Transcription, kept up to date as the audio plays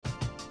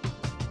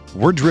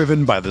We're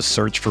driven by the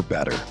search for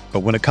better. But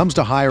when it comes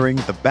to hiring,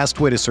 the best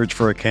way to search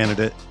for a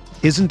candidate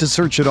isn't to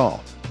search at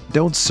all.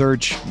 Don't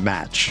search,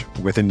 match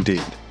with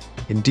Indeed.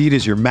 Indeed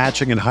is your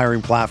matching and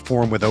hiring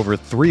platform with over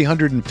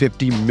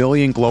 350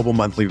 million global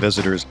monthly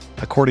visitors,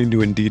 according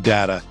to Indeed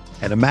data,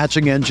 and a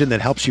matching engine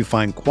that helps you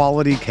find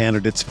quality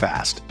candidates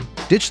fast.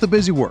 Ditch the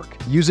busy work.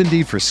 Use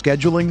Indeed for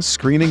scheduling,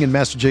 screening, and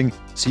messaging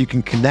so you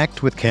can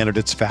connect with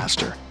candidates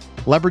faster.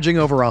 Leveraging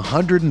over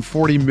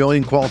 140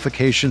 million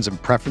qualifications and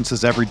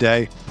preferences every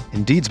day,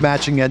 Indeed's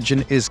matching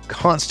engine is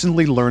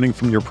constantly learning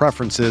from your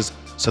preferences,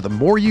 so the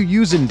more you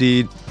use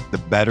Indeed, the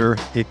better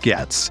it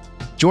gets.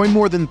 Join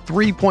more than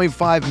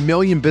 3.5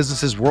 million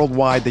businesses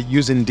worldwide that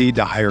use Indeed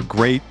to hire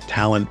great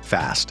talent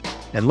fast.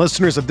 And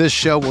listeners of this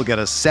show will get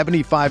a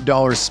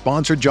 $75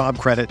 sponsored job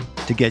credit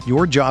to get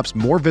your jobs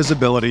more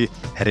visibility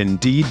at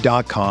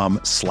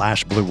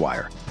Indeed.com/Blue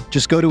Wire.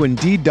 Just go to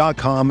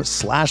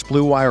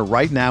Indeed.com/Blue Wire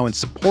right now and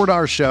support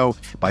our show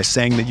by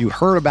saying that you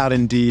heard about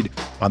Indeed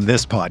on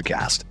this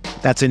podcast.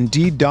 That's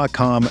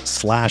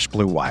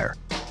Indeed.com/Blue Wire.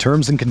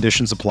 Terms and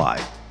conditions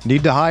apply.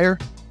 Need to hire?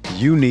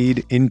 You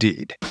need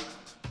Indeed.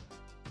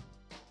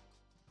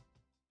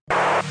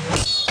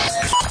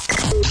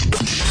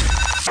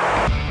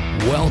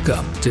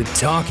 Welcome to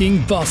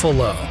Talking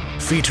Buffalo,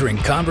 featuring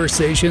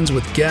conversations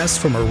with guests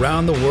from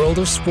around the world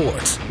of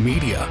sports,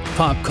 media,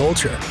 pop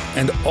culture,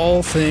 and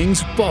all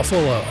things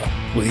Buffalo,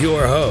 with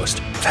your host,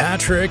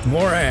 Patrick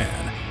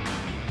Moran.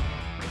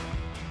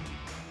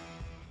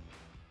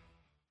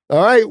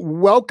 All right,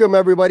 welcome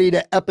everybody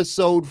to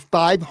episode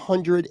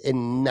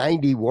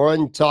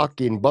 591,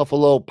 Talking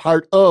Buffalo,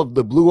 part of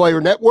the Blue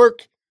Wire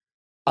Network.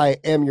 I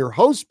am your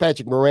host,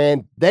 Patrick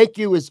Moran. Thank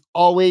you, as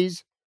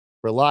always,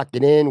 for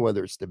locking in,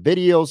 whether it's the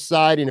video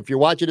side. And if you're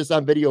watching this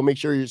on video, make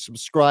sure you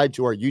subscribe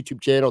to our YouTube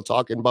channel,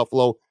 Talking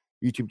Buffalo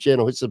YouTube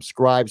channel. Hit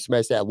subscribe,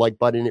 smash that like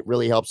button. It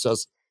really helps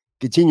us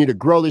continue to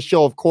grow the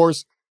show. Of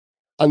course,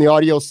 on the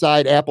audio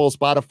side, Apple,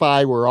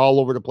 Spotify, we're all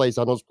over the place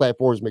on those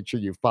platforms. Make sure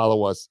you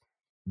follow us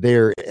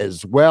there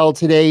as well.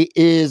 Today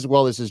is,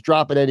 well, this is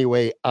dropping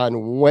anyway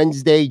on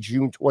Wednesday,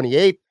 June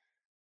 28th.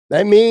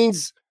 That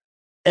means,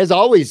 as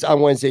always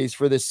on Wednesdays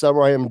for this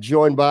summer, I am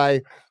joined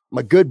by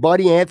my good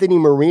buddy, Anthony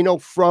Marino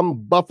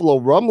from Buffalo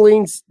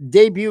Rumblings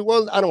debut.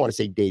 Well, I don't want to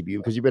say debut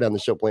because you've been on the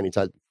show plenty of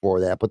times before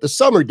that, but the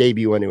summer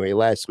debut anyway,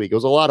 last week. It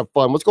was a lot of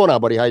fun. What's going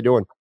on, buddy? How you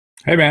doing?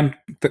 Hey, man.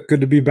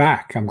 Good to be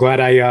back. I'm glad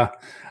I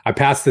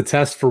passed the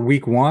test for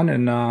week one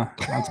and on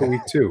to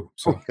week two.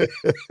 So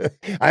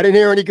I didn't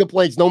hear any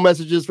complaints, no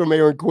messages from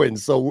Aaron Quinn.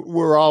 So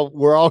we're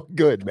all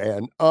good,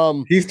 man.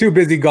 He's too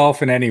busy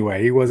golfing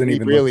anyway. He wasn't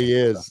even. He really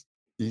is.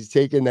 He's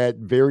taking that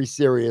very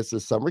serious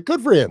this summer.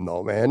 Good for him,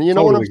 though, man. You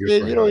know totally what I'm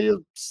saying? You know,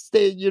 you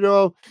stay, you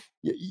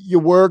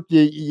work,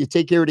 you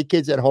take care of the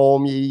kids at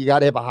home. You got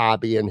to have a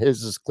hobby, and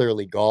his is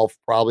clearly golf,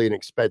 probably an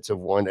expensive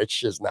one. It's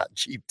just not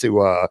cheap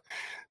to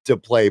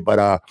play.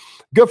 But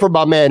good for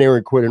my man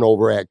Aaron Quinn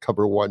over at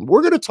Cover One.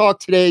 We're going to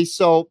talk today.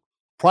 So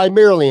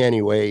primarily,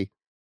 anyway,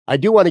 I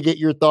do want to get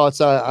your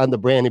thoughts on the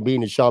Brandon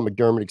Beane and Sean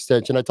McDermott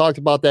extension. I talked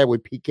about that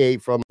with PK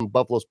from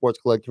Buffalo Sports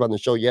Collective on the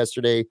show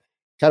yesterday.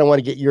 Kind of want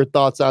to get your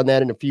thoughts on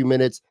that in a few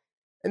minutes.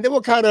 And then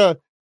we'll kind of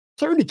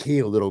turn the key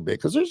a little bit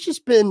because there's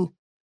just been,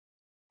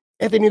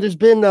 Anthony, there's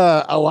been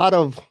a lot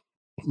of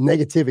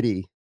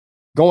negativity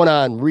going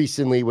on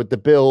recently with the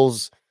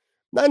Bills.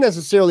 Not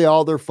necessarily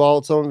all their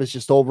fault. Some of it's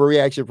just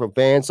overreaction from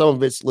fans. Some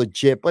of it's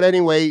legit. But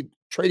anyway,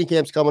 training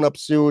camp's coming up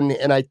soon.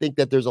 And I think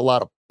that there's a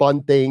lot of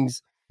fun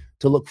things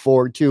to look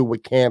forward to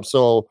with camp.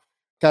 So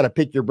kind of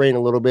pick your brain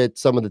a little bit.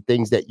 Some of the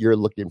things that you're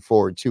looking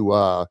forward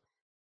to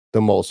the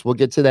most. We'll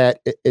get to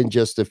that in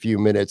just a few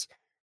minutes.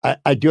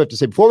 I do have to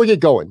say, before we get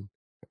going,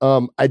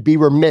 I'd be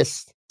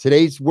remiss.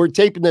 We're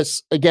taping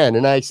this again,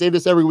 and I say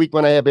this every week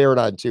when I have Aaron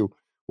on too.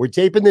 We're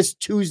taping this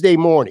Tuesday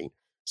morning.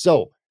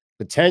 So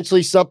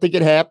potentially something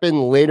could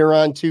happen later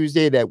on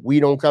Tuesday that we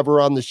don't cover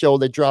on the show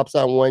that drops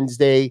on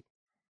Wednesday.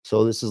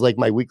 So this is like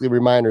my weekly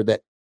reminder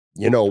that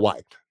you know why.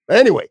 But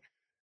anyway,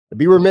 I'd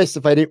be remiss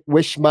if I didn't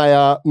wish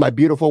my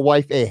beautiful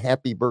wife a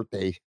happy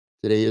birthday.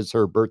 Today is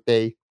her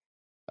birthday.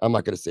 I'm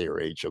not going to say her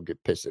age. She'll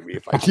get pissed at me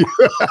if I do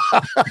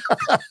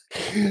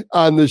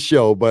on the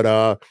show.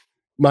 But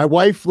my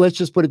wife, let's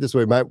just put it this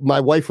way. My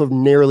wife of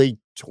nearly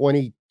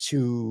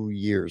 22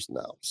 years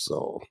now.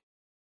 So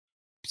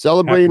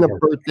celebrating a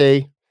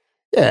birthday.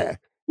 Yeah.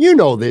 You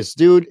know this,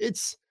 dude.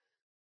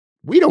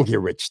 We don't get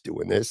rich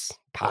doing this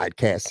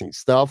podcasting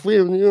stuff.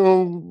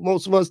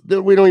 Most of us,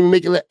 we don't even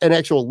make it an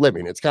actual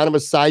living. It's kind of a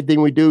side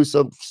thing we do.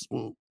 So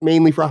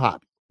mainly for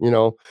hobby,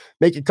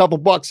 make a couple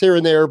bucks here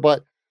and there,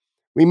 but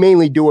we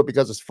mainly do it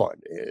because it's fun.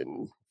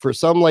 And for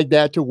something like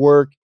that to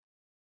work,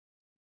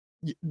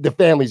 the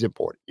family's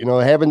important.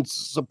 Having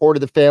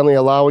supported the family,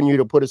 allowing you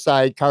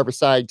to carve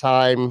aside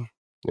time.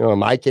 In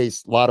my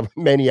case,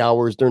 many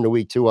hours during the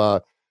week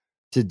to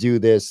do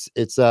this.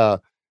 It's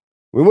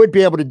we wouldn't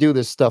be able to do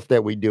this stuff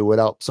that we do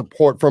without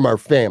support from our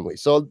family.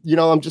 So,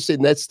 I'm just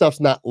saying that stuff's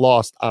not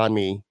lost on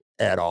me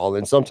at all.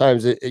 And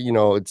sometimes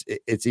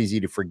it's easy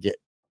to forget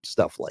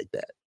stuff like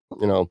that.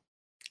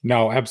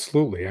 No,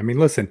 absolutely. I mean,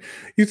 listen,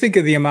 you think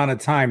of the amount of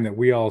time that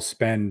we all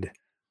spend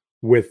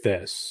with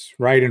this,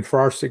 right? And for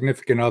our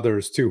significant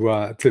others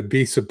to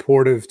be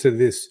supportive to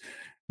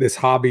this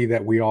hobby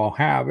that we all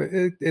have,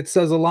 it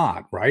says a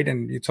lot, right?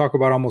 And you talk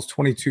about almost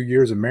 22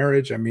 years of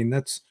marriage. I mean,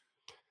 that's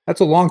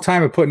a long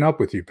time of putting up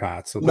with you,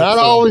 Pat. So Not that's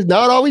always,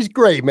 not always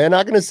great, man.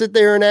 Not gonna sit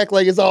there and act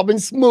like it's all been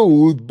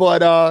smooth,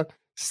 but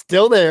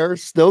still there,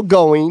 still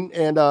going.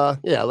 And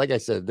yeah, like I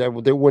said, there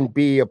wouldn't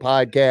be a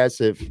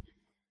podcast if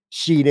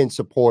she didn't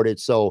support it.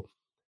 So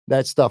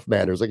that stuff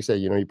matters. Like I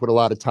said, you put a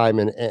lot of time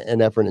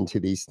and effort into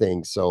these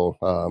things. So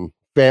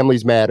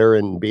families matter,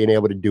 and being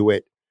able to do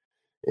it,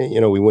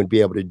 we wouldn't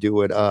be able to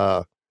do it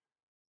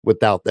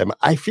without them.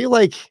 I feel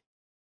like,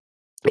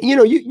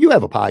 you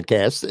have a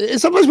podcast. And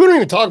sometimes we don't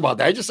even talk about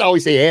that. I just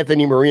always say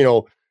Anthony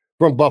Marino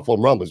from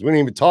Buffalo Rumblings. We don't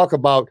even talk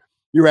about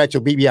your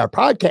actual BBR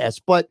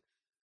podcast, but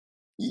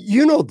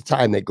you know the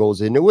time that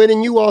goes into it.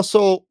 And you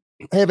also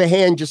have a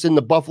hand just in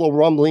the Buffalo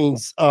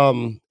Rumblings,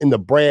 in the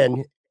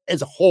brand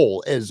as a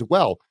whole as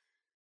well.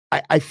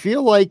 I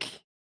feel like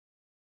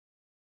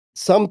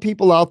some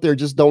people out there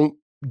just don't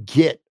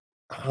get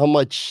how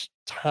much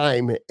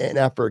time and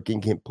effort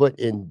can put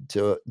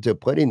into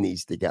putting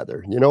these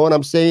together. You know what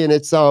I'm saying?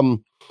 It's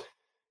fun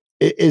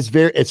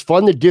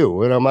to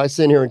do, and I'm not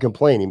sitting here and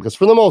complaining, because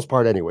for the most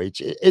part anyway,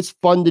 it's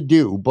fun to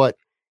do,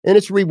 and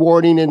it's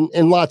rewarding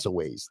in lots of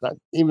ways, not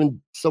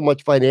even so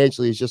much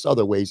financially, it's just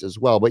other ways as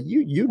well. But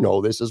you know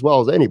this as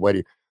well as anybody.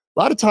 A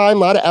lot of time, a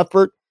lot of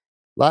effort,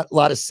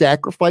 lot of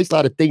sacrifice, a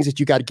lot of things that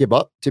you got to give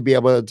up to be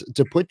able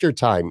to put your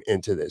time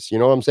into this. You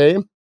know what I'm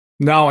saying?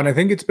 No, and I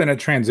think it's been a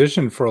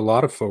transition for a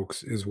lot of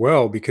folks as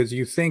well, because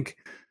you think,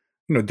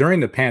 during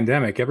the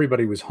pandemic,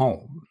 everybody was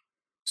home.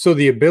 So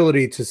the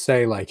ability to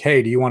say, like,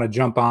 hey, do you want to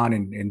jump on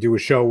and do a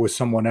show with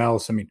someone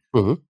else? I mean,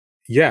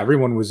 yeah,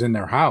 everyone was in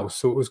their house.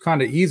 So it was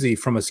kind of easy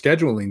from a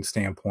scheduling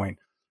standpoint.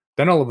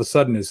 Then all of a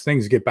sudden, as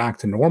things get back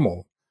to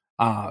normal,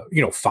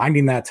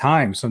 finding that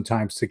time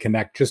sometimes to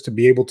connect, just to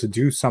be able to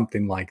do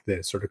something like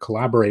this, or to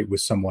collaborate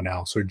with someone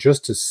else, or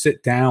just to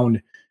sit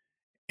down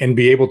and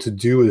be able to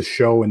do a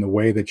show in the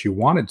way that you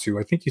wanted to.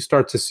 I think you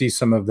start to see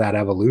some of that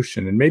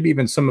evolution, and maybe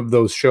even some of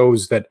those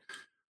shows that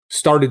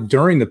started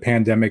during the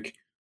pandemic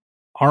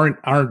aren't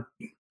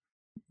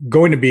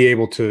going to be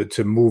able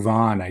to move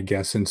on, I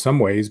guess, in some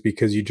ways,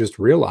 because you just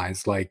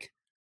realize, like,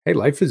 hey,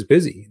 life is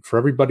busy for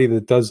everybody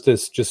that does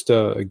this just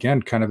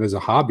again, kind of as a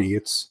hobby.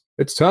 It's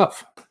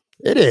tough.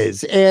 It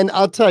is. And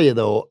I'll tell you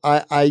though,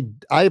 I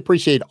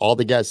appreciate all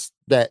the guests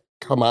that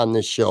come on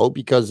this show,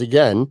 because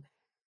again,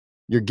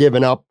 you're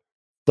giving up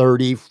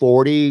 30,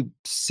 40,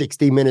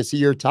 60 minutes of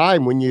your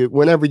time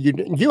whenever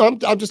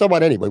I'm just talking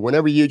about anyway,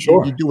 whenever you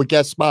do a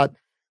guest spot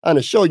on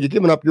a show, you're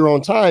giving up your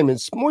own time.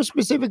 And more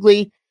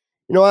specifically,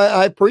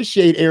 I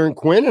appreciate Aaron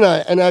Quinn, and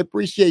I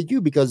appreciate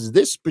you, because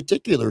this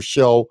particular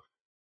show,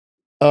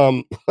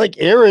 like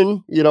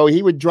Aaron,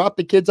 he would drop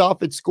the kids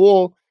off at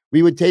school.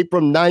 We would tape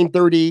from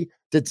 9:30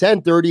 to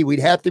 10:30. We'd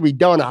have to be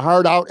done a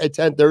hard out at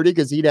 10:30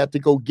 because he'd have to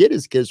go get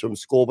his kids from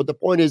school. But the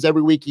point is,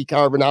 every week he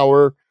carved an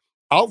hour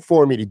out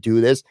for me to do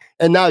this.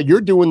 And now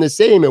you're doing the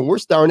same, and we're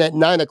starting at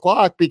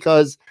 9:00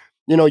 because,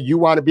 you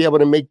want to be able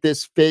to make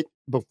this fit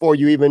before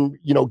you even,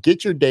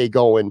 get your day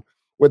going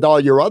with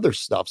all your other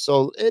stuff.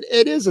 So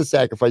it is a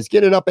sacrifice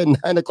getting up at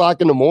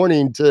 9:00 in the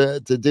morning to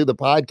do the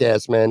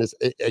podcast, man.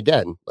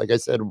 Again, like I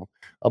said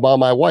about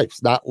my wife,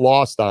 it's not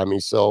lost on me.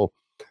 So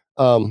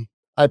I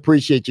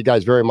appreciate you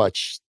guys very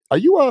much. Are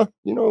you I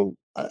don't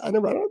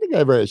think I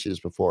ever asked you this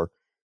before.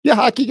 You a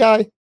hockey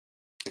guy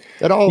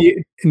at all?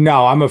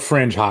 No, I'm a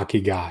fringe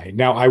hockey guy.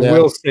 Now, I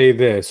will say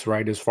this,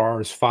 right? As far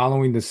as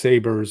following the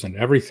Sabres and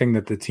everything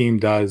that the team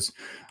does,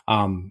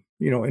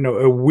 in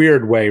a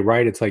weird way,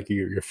 right? It's like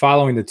you're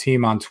following the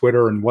team on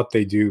Twitter and what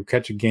they do,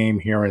 catch a game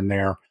here and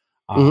there.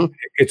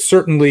 It's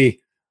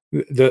certainly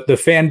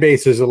the fan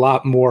base is a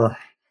lot more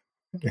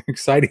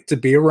exciting to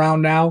be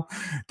around now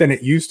than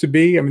it used to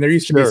be. I mean, there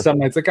used to be some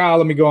nights like,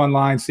 let me go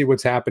online, see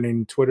what's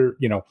happening. Twitter,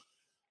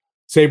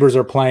 Sabres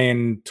are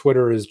playing.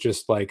 Twitter is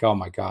just like, oh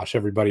my gosh,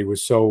 everybody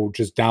was so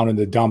just down in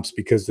the dumps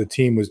because the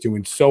team was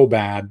doing so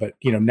bad. But,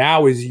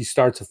 now as you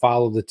start to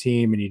follow the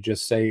team and you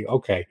just say,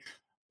 okay,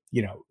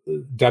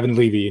 Devin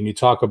Levy, and you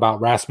talk about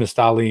Rasmus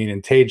Dahlin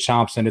and Tage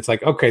Thompson, it's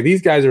like, okay,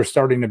 these guys are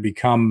starting to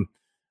become,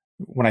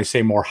 when I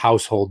say more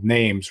household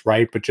names,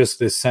 right? But just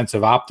this sense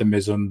of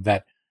optimism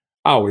that,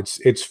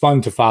 it's fun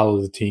to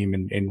follow the team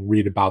and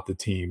read about the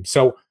team.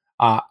 So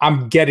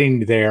I'm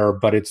getting there,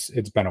 but it's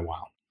been a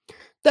while.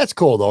 That's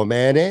cool though,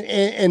 man.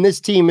 And this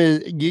team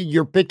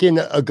you're picking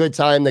a good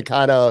time to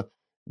kind of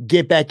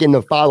get back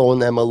into following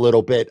them a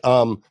little bit.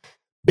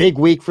 Big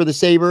week for the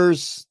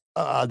Sabres.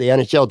 The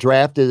NHL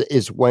draft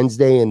is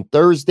Wednesday and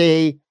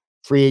Thursday.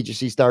 Free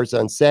agency starts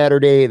on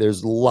Saturday.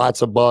 There's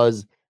lots of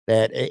buzz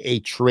that a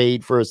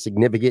trade for a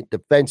significant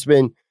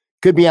defenseman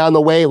could be on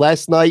the way.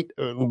 Last night,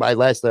 by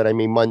last night, I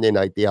mean Monday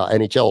night, the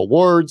NHL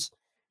awards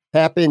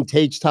happened.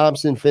 Tage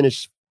Thompson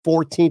finished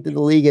 14th in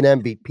the league in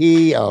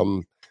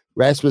MVP.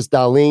 Rasmus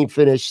Dahlin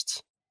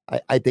finished,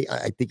 I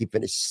think he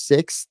finished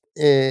 6th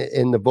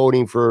in the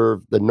voting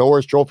for the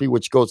Norris Trophy,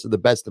 which goes to the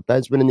best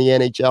defenseman in the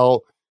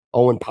NHL.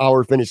 Owen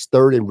Power finished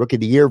third in Rookie of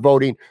the Year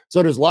voting.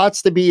 So there's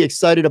lots to be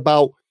excited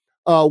about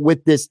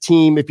with this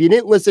team. If you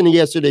didn't listen to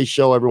yesterday's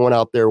show, everyone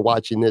out there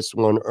watching this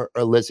one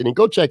or listening,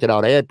 go check it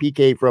out. I had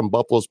PK from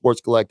Buffalo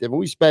Sports Collective, and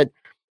we spent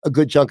a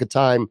good chunk of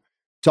time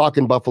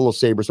talking Buffalo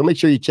Sabres. So make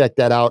sure you check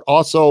that out.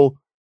 Also,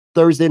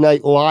 Thursday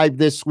Night Live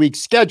this week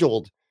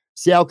scheduled.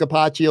 Sal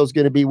Capaccio is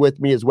going to be with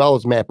me as well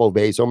as Matt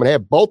Bove. So I'm going to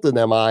have both of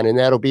them on, and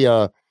that'll be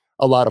a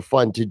lot of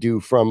fun to do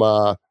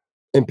from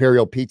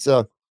Imperial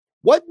Pizza.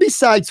 What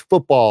besides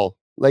football?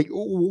 Like,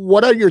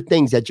 what are your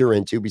things that you're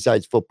into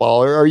besides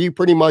football? Or are you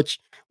pretty much,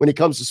 when it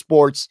comes to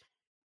sports,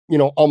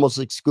 almost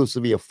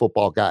exclusively a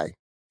football guy?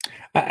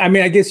 I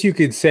mean, I guess you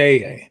could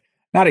say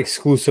not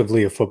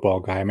exclusively a football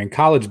guy. I mean,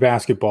 college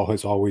basketball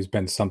has always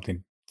been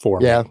something for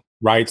me,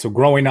 right? So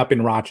growing up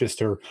in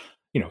Rochester,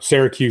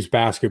 Syracuse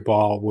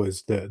basketball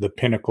was the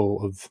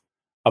pinnacle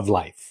of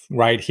life,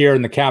 right? Here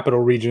in the Capital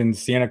Region,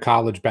 Siena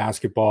College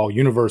basketball,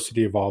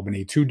 University of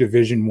Albany, 2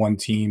 Division I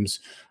teams.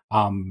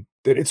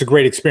 It's a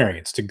great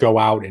experience to go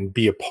out and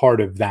be a part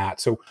of that.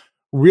 So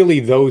really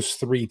those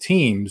 3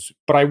 teams,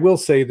 but I will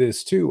say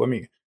this too. I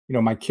mean,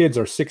 my kids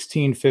are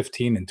 16,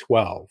 15, and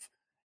 12.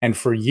 And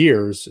for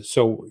years,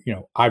 so,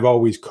 I've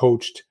always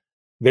coached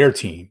their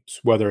teams,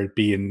 whether it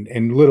be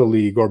in Little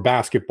League or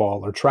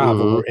basketball or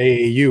travel or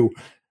AAU.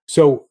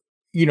 So,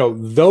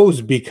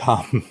 those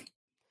become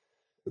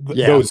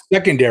those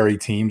secondary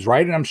teams,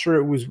 right? And I'm sure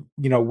it was,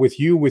 with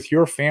you, with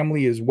your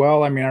family as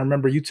well. I mean, I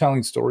remember you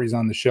telling stories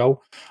on the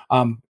show.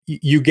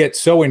 You get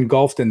so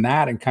engulfed in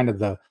that and kind of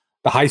the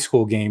high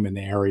school game in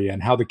the area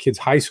and how the kids'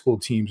 high school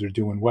teams are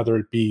doing, whether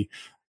it be,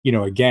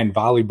 again,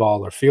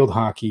 volleyball or field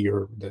hockey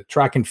or the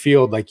track and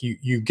field. Like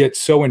you get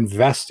so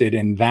invested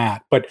in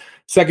that. But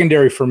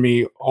secondary for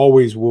me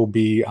always will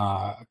be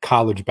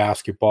college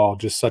basketball,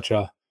 just such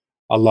a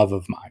love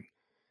of mine.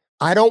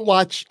 I don't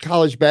watch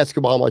college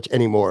basketball much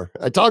anymore.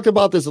 I talked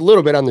about this a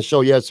little bit on the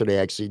show yesterday,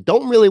 actually.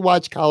 Don't really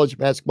watch college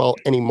basketball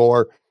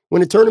anymore.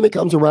 When a tournament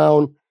comes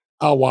around,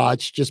 I'll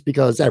watch just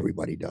because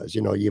everybody does.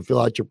 You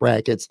fill out your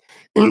brackets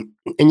and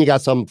you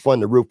got something fun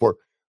to root for.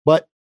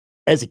 But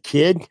as a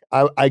kid,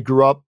 I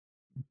grew up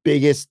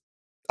biggest,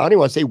 I don't even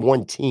want to say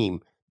one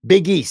team,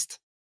 Big East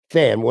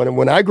fan.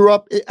 When I grew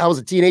up, I was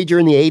a teenager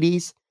in the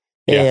 80s.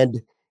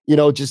 And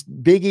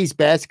just Big East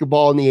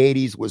basketball in the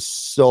 80s was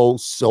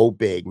so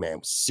big, man.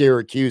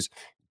 Syracuse,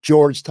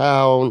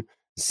 Georgetown,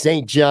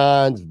 St.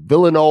 John's,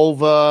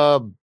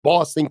 Villanova,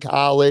 Boston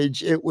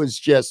College. It was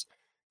just,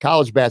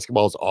 college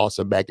basketball is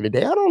awesome back in the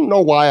day. I don't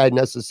know why I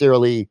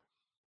necessarily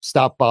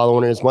stopped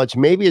following it as much.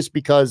 Maybe it's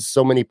because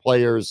so many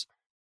players,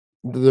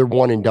 they're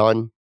one and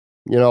done,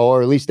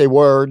 or at least they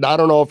were. I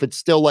don't know if it's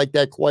still like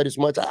that quite as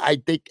much. I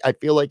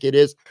feel like it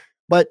is.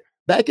 But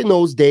back in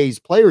those days,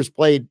 players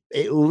played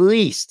at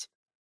least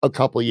a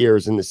couple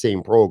years in the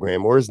same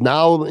program. Whereas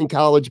now in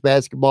college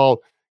basketball,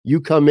 you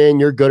come in,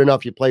 you're good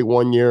enough, you play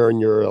 1 year, and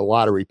you're a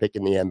lottery pick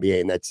in the NBA,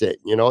 and that's it.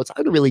 It's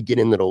hard to really get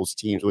into those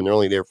teams when they're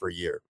only there for a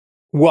year.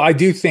 Well, I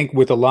do think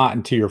with a lot,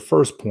 and to your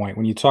first point,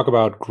 when you talk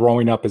about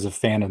growing up as a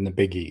fan in the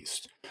Big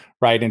East,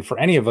 right? And for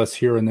any of us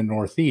here in the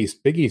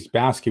Northeast, Big East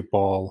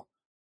basketball,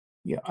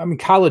 I mean,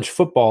 college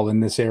football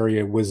in this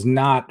area was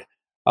not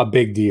a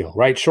big deal,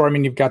 right? Sure, I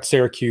mean, you've got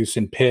Syracuse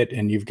and Pitt,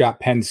 and you've got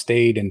Penn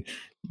State, and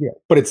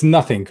but it's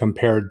nothing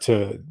compared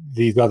to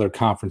these other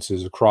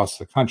conferences across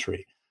the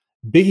country.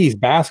 Big East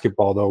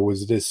basketball, though,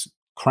 was this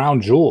crown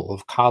jewel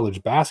of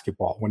college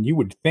basketball. When you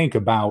would think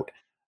about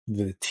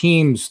the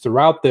teams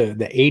throughout the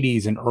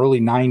 80s and early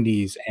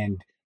 90s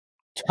and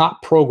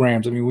top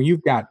programs, I mean, when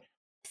you've got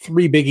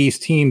 3 Big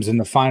East teams in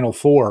the Final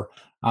Four,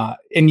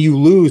 and you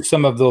lose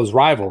some of those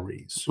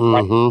rivalries,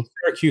 right?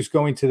 Syracuse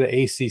going to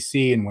the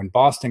ACC, and when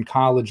Boston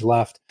College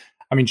left,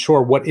 I mean,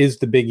 sure, what is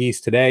the Big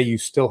East today? You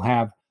still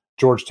have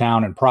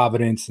Georgetown and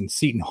Providence and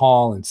Seton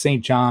Hall and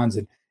St. John's,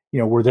 and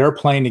where they're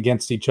playing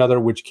against each other,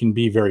 which can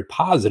be very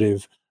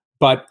positive,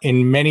 but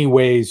in many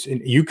ways, in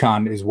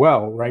UConn as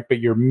well, right? But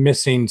you're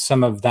missing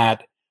some of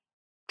that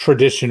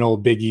traditional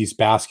Big East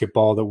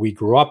basketball that we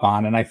grew up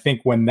on, and I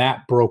think when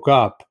that broke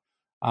up,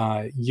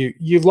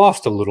 you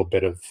lost a little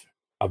bit of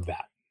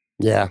that.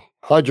 Yeah,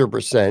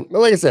 100%. But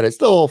like I said, I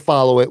still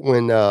follow it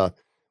when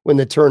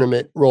the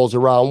tournament rolls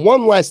around.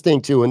 One last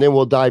thing too, and then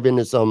we'll dive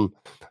into some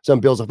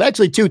Bills stuff.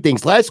 Actually, 2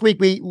 things. Last week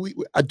we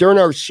during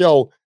our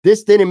show,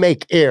 this didn't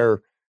make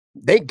air.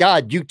 Thank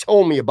God you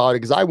told me about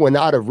it because I would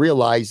not have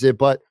realized it.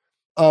 But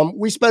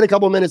we spent a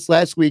couple minutes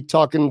last week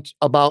talking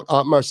about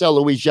Marcel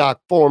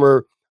Louis-Jacques,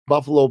 former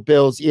Buffalo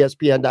Bills,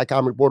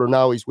 ESPN.com reporter.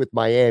 Now he's with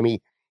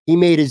Miami. He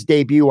made his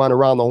debut on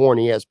Around the Horn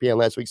ESPN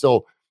last week.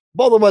 So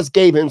both of us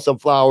gave him some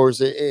flowers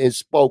and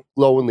spoke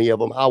glowingly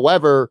of him.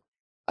 However,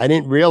 I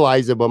didn't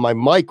realize it, but my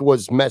mic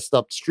was messed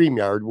up.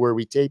 StreamYard, where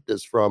we taped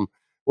this from,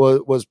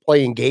 was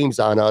playing games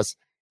on us.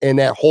 And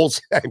that whole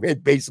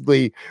segment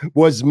basically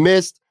was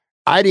missed.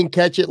 I didn't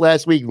catch it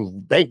last week.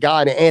 Thank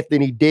God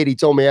Anthony did. He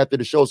told me after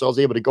the show, so I was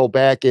able to go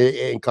back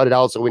and cut it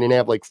out so we didn't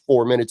have like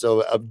 4 minutes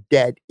of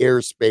dead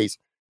airspace.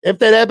 If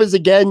that happens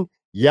again,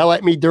 yell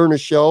at me during the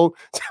show.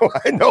 So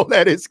I know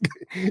that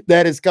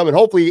is coming.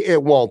 Hopefully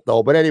it won't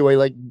though. But anyway,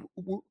 like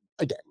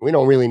again, we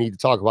don't really need to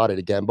talk about it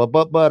again.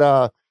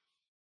 But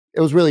it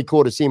was really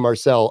cool to see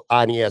Marcel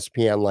on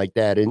ESPN like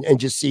that and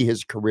just see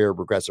his career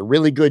progress. A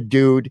really good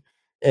dude,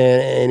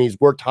 and he's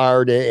worked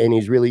hard and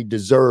he's really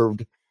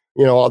deserved,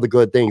 all the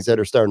good things that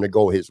are starting to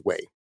go his way.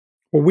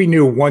 Well, we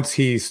knew once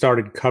he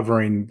started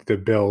covering the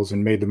Bills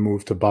and made the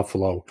move to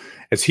Buffalo,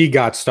 as he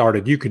got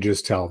started, you could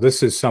just tell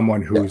this is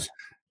someone whose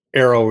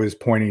arrow is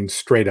pointing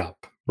straight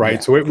up,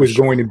 right? So it was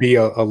going to be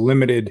a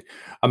limited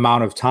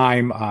amount of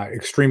time.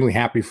 Extremely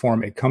happy for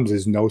him. It comes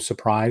as no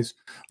surprise,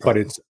 but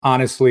it's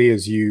honestly,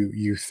 as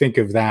you think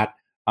of that,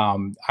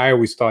 I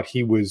always thought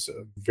he was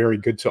very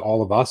good to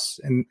all of us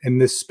in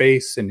this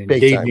space and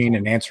engaging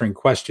and answering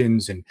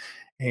questions and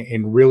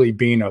really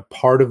being a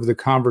part of the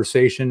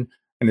conversation.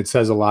 And it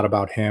says a lot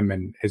about him,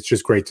 and it's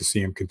just great to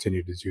see him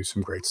continue to do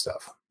some great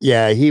stuff.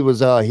 Yeah, he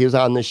was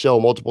on this show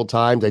multiple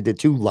times. I did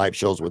 2 live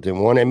shows with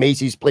him, one at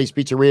Macy's Place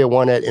Pizzeria,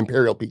 one at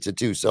Imperial Pizza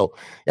too. So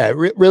yeah,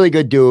 really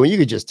good dude. You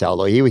could just tell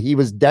though, he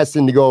was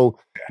destined to go.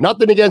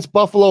 Nothing against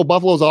Buffalo.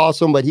 Buffalo's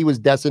awesome, but he was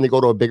destined to go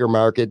to a bigger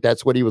market.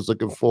 That's what he was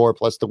looking for,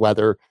 plus the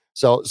weather.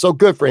 So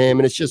good for him,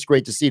 and it's just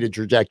great to see the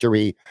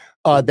trajectory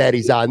that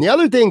he's on. The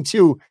other thing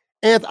too,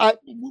 and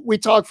we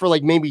talked for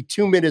like maybe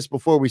 2 minutes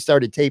before we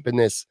started taping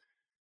this.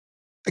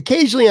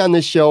 Occasionally on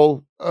this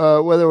show,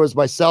 whether it was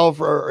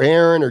myself or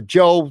Aaron or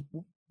Joe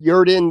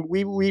Yurden,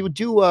 we would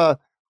do a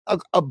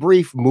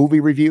brief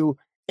movie review.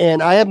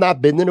 And I have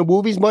not been to the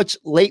movies much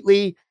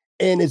lately.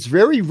 And it's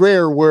very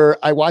rare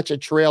where I watch a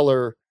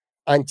trailer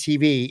on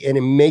TV and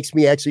it makes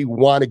me actually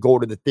want to go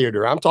to the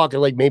theater. I'm talking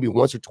like maybe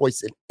once or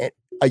twice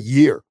a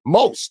year,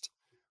 most.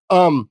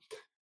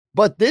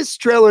 But this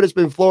trailer that's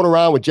been flown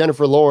around with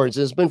Jennifer Lawrence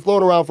has been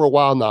flown around for a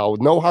while now.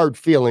 No Hard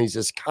Feelings,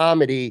 this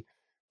comedy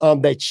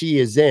that she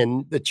is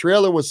in. The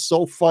trailer was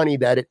so funny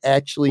that it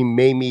actually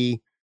made me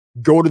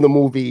go to the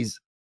movies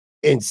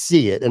and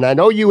see it. And I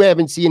know you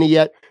haven't seen it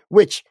yet,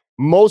 which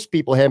most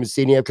people haven't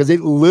seen it yet because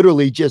it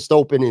literally just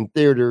opened in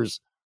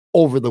theaters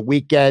over the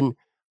weekend.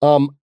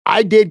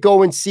 I did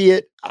go and see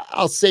it.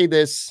 I'll say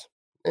this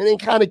and then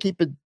kind of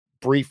keep it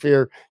brief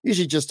here.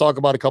 Usually just talk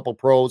about a couple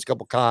pros,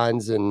 couple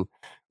cons, and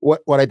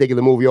what I think of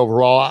the movie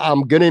overall.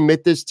 I'm going to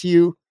admit this to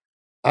you.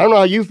 I don't know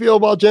how you feel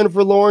about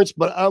Jennifer Lawrence,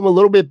 but I'm a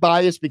little bit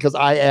biased because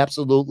I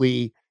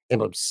absolutely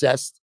am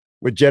obsessed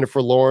with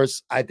Jennifer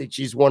Lawrence. I think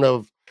she's one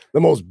of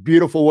the most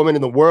beautiful women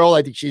in the world.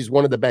 I think she's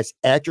one of the best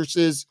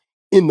actresses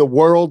in the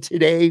world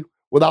today,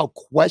 without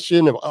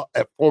question,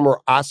 a former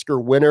Oscar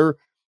winner.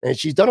 And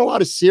she's done a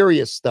lot of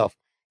serious stuff.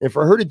 And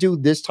for her to do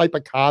this type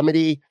of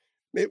comedy,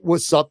 it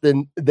was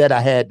something that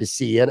I had to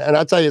see. And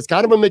I'll tell you, it's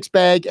kind of a mixed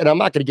bag. And I'm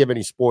not going to give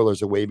any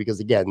spoilers away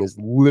because, again, this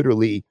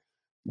literally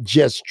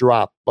just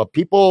dropped. But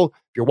people,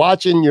 if you're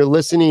watching, you're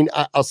listening,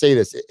 I'll say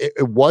this.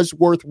 It was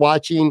worth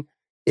watching.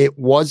 It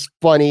was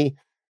funny.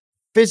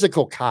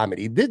 Physical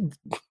comedy.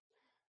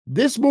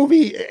 This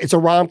movie, it's a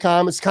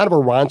rom-com. It's kind of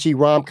a raunchy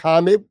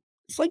rom-com.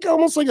 It's like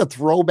almost like a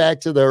throwback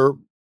to their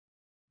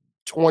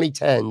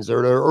 2010s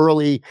or the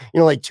early,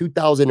 like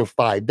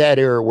 2005, that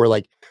era where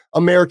like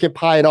American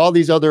Pie and all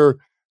these other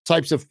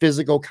types of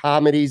physical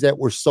comedies that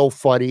were so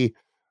funny,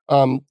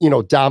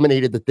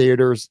 dominated the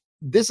theaters.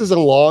 This is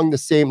along the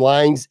same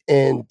lines.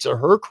 And to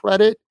her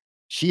credit,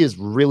 she is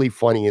really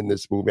funny in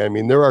this movie. I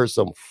mean, there are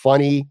some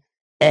funny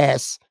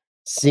ass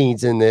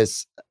scenes in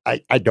this.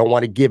 I don't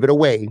want to give it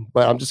away,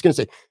 but I'm just going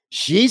to say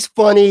she's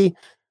funny.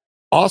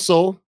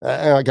 Also,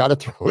 I got to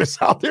throw this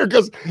out there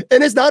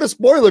and it's not a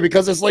spoiler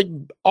because it's like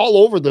all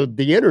over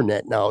the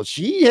internet now.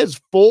 She has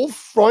full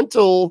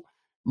frontal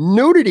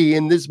nudity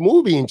in this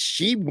movie, and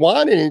she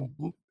wanted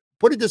it.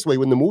 Put it this way,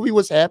 when the movie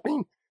was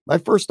happening, my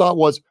first thought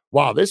was,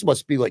 wow, this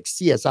must be like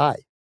CSI.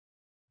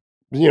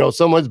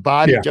 Someone's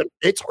body,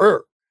 it's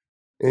her.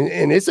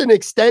 And it's an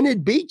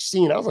extended beach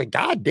scene. I was like,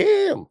 God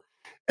damn.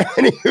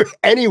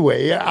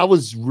 Anyway, I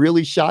was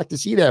really shocked to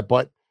see that,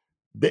 but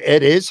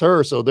it is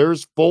her. So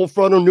there's full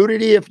frontal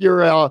nudity if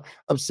you're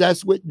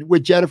obsessed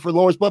with Jennifer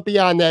Lawrence. But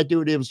beyond that,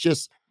 dude, it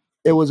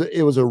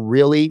was a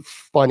really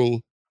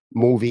funny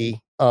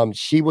movie.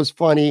 She was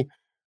funny,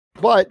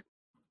 but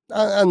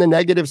on the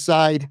negative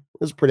side, it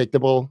was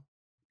predictable.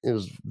 It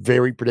was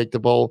very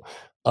predictable.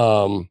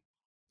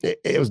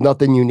 It was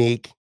nothing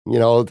unique,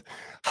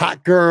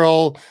 hot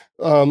girl,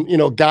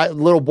 guy,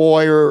 little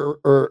boy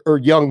or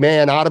young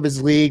man out of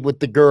his league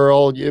with the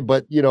girl.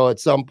 But, at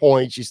some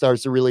point she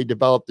starts to really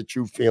develop the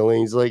true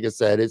feelings. Like I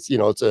said, it's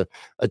a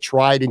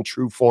tried and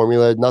true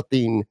formula,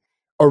 nothing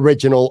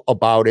original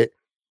about it.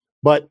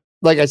 But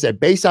like I said,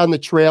 based on the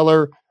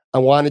trailer, I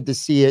wanted to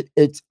see it.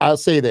 I'll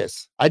say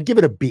this, I'd give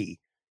it a B.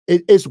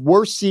 It's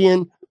worth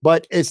seeing,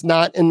 but it's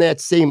not in that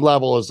same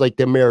level as like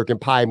the American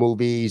Pie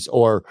movies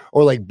or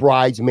like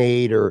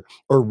Bridesmaid or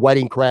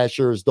Wedding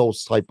Crashers,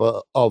 those type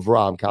of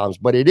rom-coms,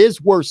 but it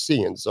is worth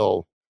seeing.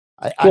 So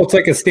it's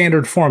like a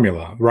standard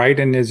formula, right?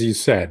 And as you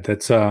said,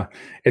 it's a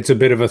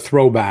bit of a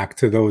throwback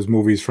to those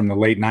movies from the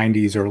late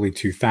 90s, early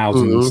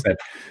 2000s that,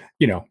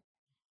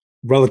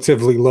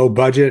 relatively low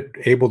budget,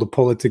 able to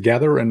pull it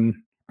together, and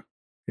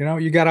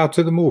you got out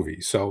to the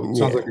movie. So it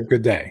sounds like a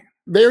good day.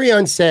 Very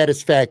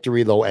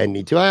unsatisfactory though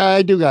ending too.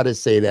 I do got to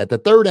say that the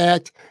third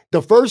act,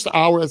 the first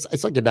hour,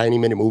 it's like a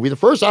 90-minute movie. The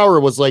first hour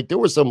was like there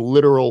were some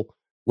literal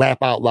laugh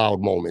out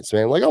loud moments,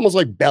 man, like almost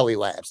like belly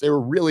laughs. They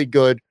were really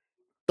good.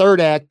 Third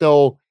act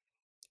though,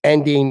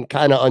 ending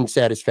kind of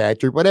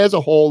unsatisfactory. But as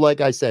a whole, like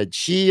I said,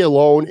 she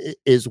alone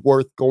is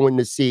worth going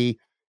to see.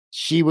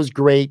 She was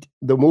great.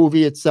 The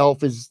movie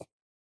itself is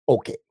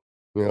okay,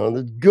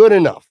 good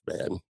enough,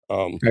 man.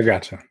 I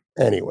gotcha.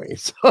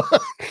 Anyways,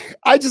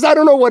 I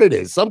don't know what it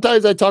is.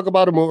 Sometimes I talk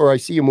about a movie or I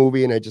see a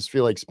movie and I just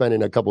feel like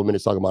spending a couple of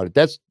minutes talking about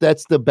it.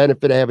 That's the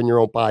benefit of having your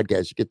own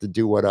podcast. You get to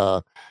do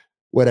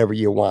whatever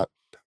you want.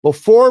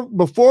 Before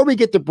we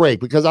get to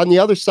break, because on the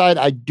other side,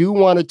 I do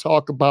want to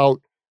talk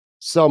about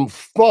some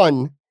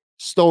fun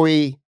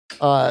story,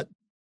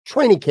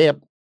 training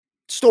camp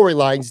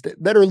storylines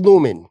that are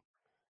looming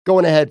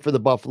going ahead for the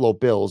Buffalo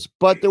Bills.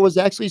 But there was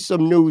actually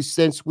some news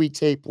since we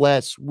taped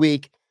last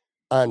week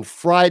on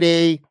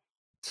Friday.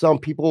 Some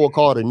people will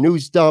call it a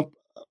news dump.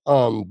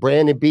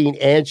 Brandon Beane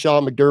and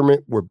Sean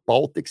McDermott were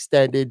both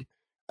extended.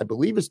 I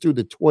believe it's through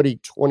the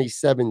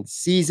 2027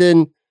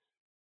 season.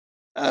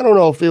 I don't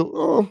know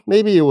if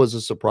maybe it was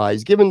a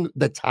surprise, given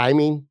the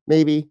timing,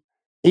 maybe.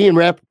 Ian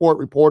Rappaport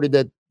reported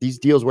that these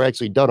deals were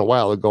actually done a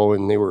while ago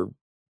and they were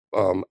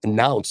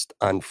announced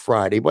on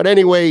Friday. But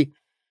anyway,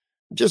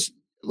 just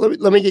let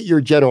me get your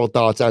general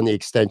thoughts on the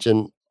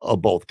extension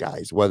of both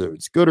guys, whether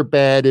it's good or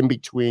bad, in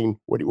between.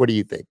 What do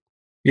you think?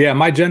 Yeah,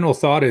 my general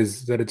thought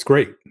is that it's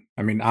great.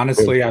 I mean,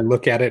 honestly, I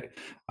look at it.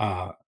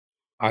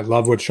 I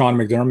love what Sean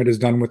McDermott has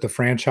done with the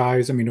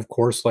franchise. I mean, of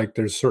course, like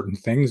there's certain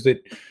things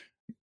that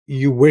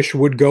you wish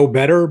would go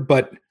better,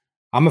 but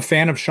I'm a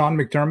fan of Sean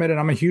McDermott and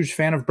I'm a huge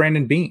fan of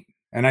Brandon Beane.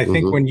 And I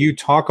think when you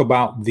talk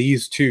about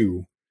these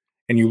two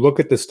and you look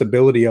at the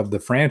stability of the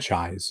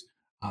franchise,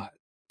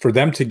 for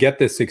them to get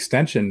this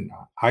extension,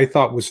 I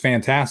thought was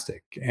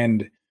fantastic.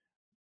 And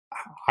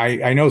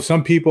I know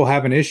some people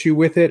have an issue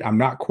with it. I'm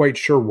not quite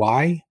sure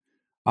why.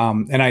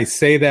 And I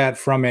say that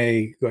from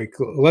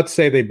let's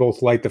say they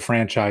both light the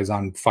franchise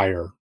on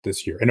fire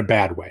this year in a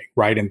bad way,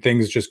 right? And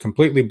things just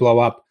completely blow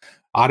up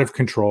out of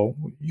control.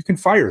 You can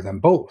fire them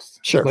both.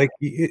 Sure. Like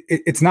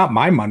it's not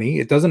my money.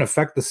 It doesn't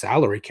affect the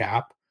salary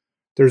cap.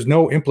 There's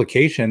no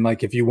implication.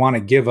 Like if you want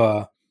to give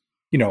a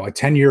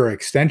 10-year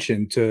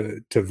extension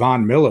to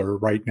Von Miller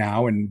right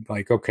now, and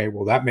like, okay,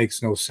 well, that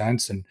makes no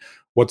sense. And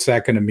what's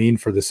that going to mean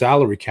for the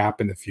salary cap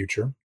in the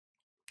future?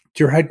 It's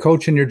your head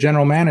coach and your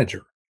general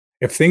manager.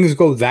 If things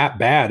go that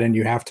bad and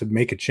you have to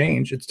make a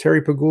change, it's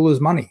Terry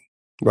Pagula's money.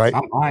 Right.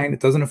 Not mine. It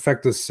doesn't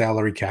affect the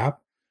salary cap.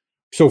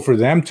 So for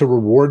them to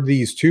reward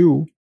these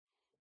two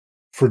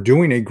for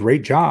doing a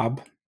great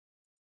job,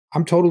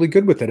 I'm totally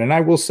good with it. And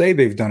I will say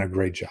they've done a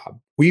great job.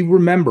 We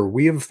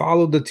have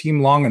followed the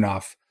team long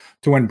enough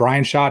to when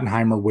Brian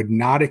Schottenheimer would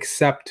not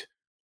accept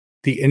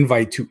the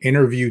invite to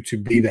interview to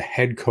be the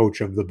head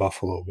coach of the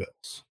Buffalo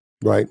Bills.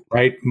 Right.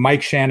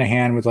 Mike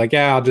Shanahan was like,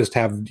 yeah, I'll just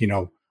have,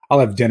 I'll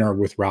have dinner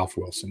with Ralph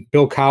Wilson.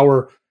 Bill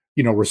Cowher,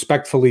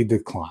 respectfully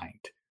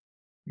declined.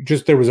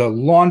 Just there was a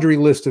laundry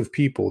list of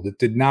people that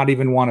did not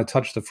even want to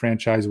touch the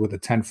franchise with a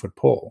 10-foot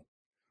pole.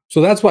 So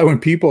that's why when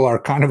people are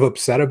kind of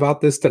upset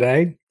about this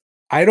today,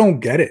 I don't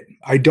get it.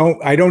 I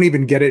don't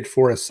even get it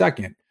for a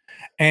second.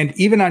 And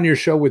even on your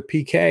show with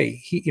PK,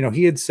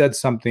 he had said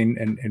something,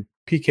 and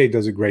PK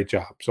does a great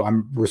job. So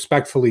I'm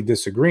respectfully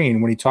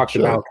disagreeing when he talked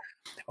about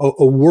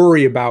a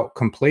worry about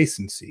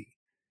complacency.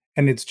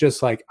 And it's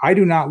just like, I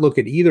do not look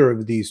at either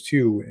of these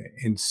two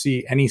and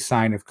see any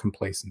sign of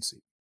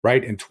complacency,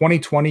 right? In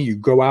 2020, you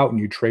go out and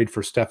you trade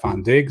for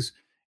Stephon Diggs.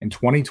 In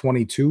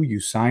 2022, you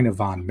sign a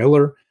Von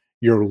Miller.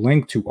 You're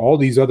linked to all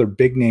these other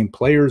big name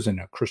players and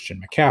a Christian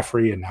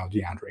McCaffrey and now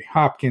DeAndre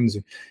Hopkins.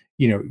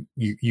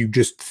 You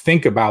just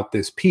think about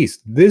this piece.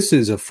 This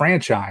is a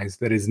franchise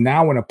that is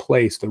now in a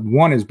place that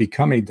one has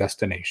become a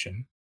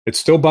destination. It's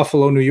still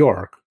Buffalo, New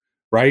York,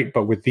 right?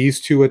 But with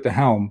these two at the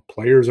helm,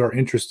 players are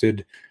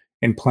interested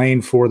in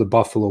playing for the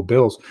Buffalo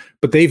Bills.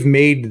 But they've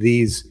made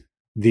these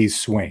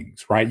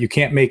swings, right? You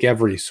can't make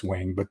every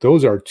swing, but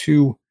those are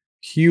two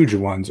huge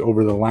ones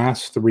over the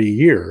last 3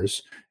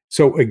 years.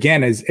 So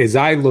again, as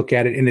I look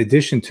at it, in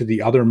addition to the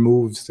other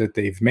moves that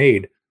they've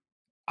made,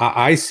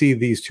 I see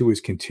these two as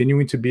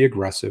continuing to be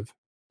aggressive.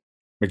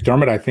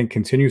 McDermott, I think,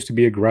 continues to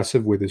be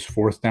aggressive with his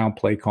fourth down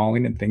play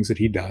calling and things that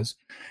he does.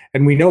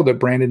 And we know that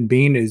Brandon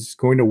Beane is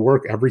going to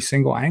work every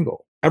single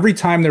angle. Every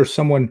time there's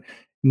someone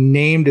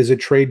named as a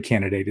trade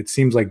candidate, it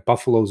seems like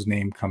Buffalo's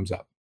name comes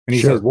up. And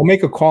he says, we'll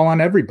make a call on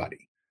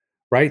everybody,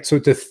 right? So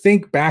to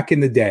think back in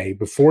the day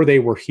before they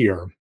were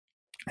here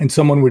and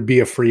someone would be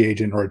a free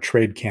agent or a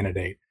trade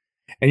candidate,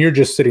 and you're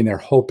just sitting there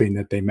hoping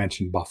that they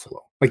mentioned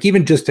Buffalo. Like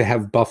even just to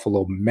have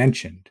Buffalo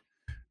mentioned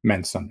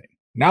meant something.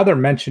 Now they're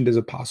mentioned as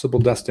a possible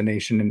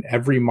destination in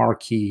every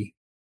marquee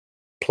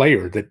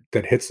player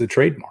that hits the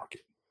trade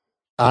market.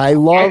 I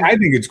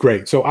think it's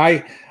great. So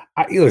I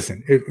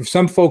listen, if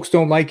some folks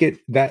don't like it,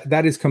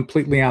 that is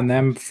completely on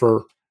them.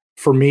 For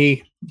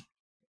me,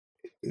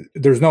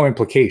 there's no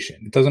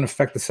implication. It doesn't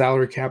affect the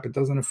salary cap. It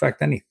doesn't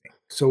affect anything.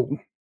 So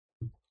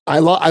I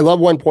love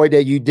one point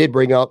that you did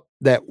bring up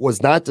that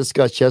was not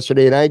discussed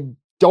yesterday, and I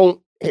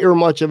don't hear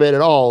much of it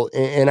at all.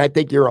 And I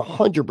think you're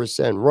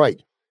 100%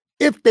 right.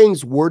 If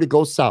things were to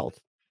go south,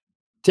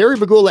 Terry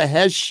Pegula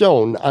has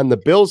shown on the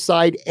Bills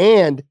side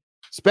and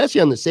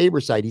especially on the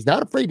Sabres side, he's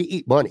not afraid to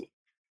eat money.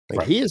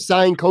 Like he has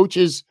signed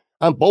coaches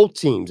on both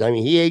teams. I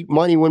mean, he ate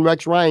money when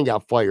Rex Ryan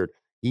got fired.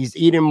 He's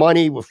eating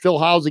money with Phil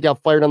Housley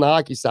got fired on the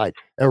hockey side,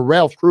 and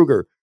Ralph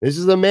Kruger. This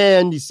is the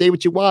man. You say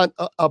what you want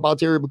about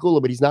Terry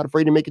Pegula, but he's not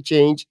afraid to make a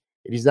change,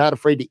 and he's not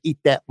afraid to eat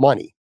that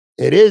money.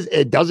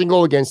 It doesn't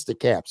go against the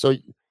cap. So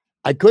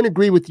I couldn't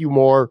agree with you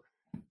more.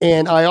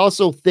 And I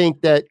also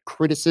think that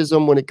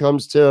criticism when it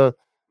comes to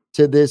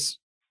this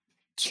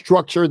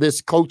structure,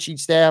 this coaching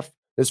staff,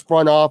 this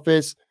front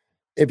office,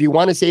 if you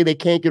want to say they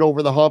can't get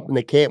over the hump and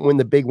they can't win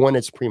the big one,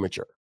 it's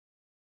premature.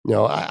 You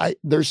know,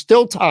 there's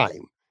still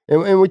time.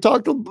 And we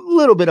talked a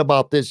little bit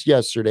about this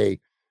yesterday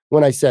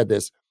when I said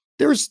this.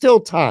 There's still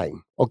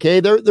time. Okay.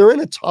 They're in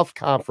a tough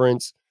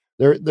conference.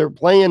 They're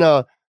playing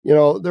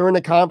they're in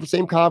a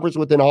same conference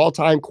with an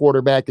all-time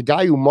quarterback, the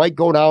guy who might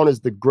go down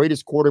as the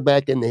greatest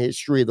quarterback in the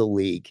history of the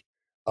league.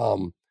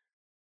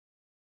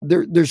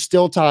 There's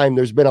still time.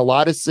 There's been a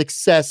lot of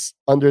success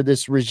under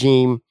this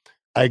regime.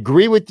 I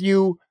agree with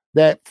you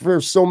that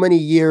for so many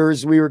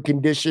years we were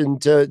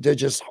conditioned to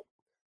just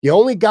the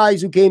only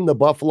guys who came to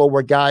Buffalo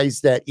were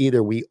guys that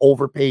either we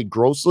overpaid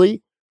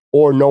grossly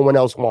or no one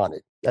else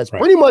wanted. That's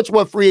pretty much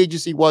what free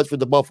agency was for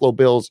the Buffalo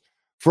Bills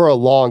for a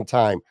long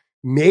time.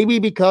 Maybe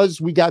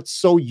because we got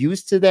so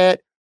used to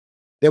that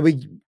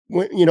we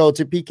went,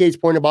 to PK's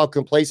point about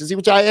complacency,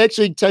 which I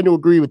actually tend to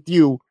agree with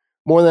you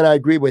more than I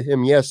agree with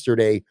him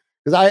yesterday,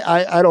 because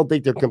I don't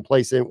think they're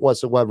complacent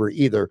whatsoever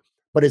either.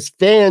 But as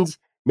fans,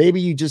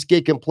 maybe you just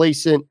get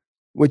complacent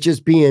with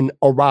just being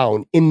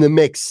around in the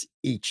mix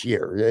each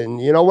year. And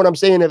you know what I'm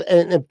saying?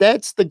 If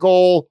that's the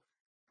goal,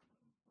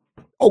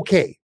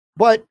 okay.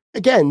 But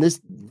again,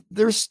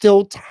 there's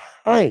still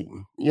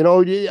time.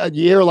 You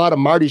hear a lot of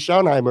Marty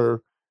Schottenheimer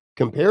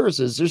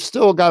comparisons.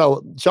 Sean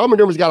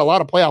McDermott's got a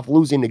lot of playoff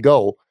losing to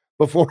go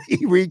before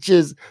he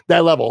reaches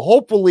that level.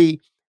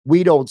 Hopefully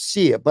we don't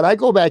see it. But I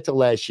go back to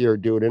last year,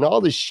 dude, and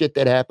all the shit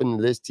that happened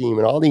to this team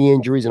and all the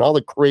injuries and all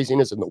the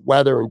craziness and the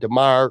weather and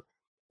DeMar,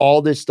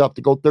 all this stuff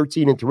to go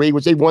 13-3,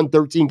 which they've won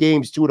 13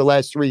 games 2 of the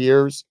last 3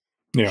 years.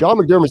 Yeah. Sean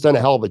McDermott's done a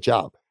hell of a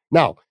job.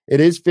 Now, it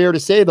is fair to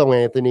say, though,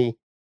 Anthony,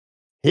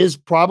 his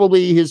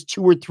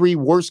 2 or 3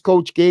 worst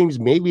coach games,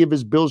 maybe of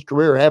his Bills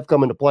career, have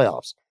come in the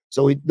playoffs.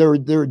 So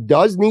there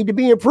does need to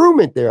be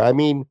improvement there. I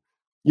mean,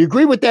 you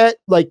agree with that?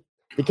 Like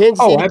the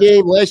Kansas City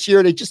game last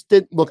year, they just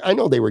didn't look. I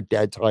know they were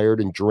dead tired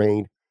and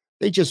drained.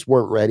 They just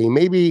weren't ready.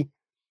 Maybe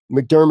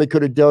McDermott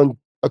could have done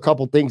a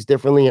couple things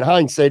differently. In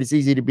hindsight, it's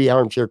easy to be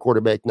armchair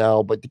quarterback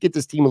now, but to get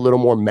this team a little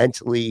more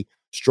mentally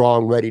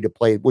strong, ready to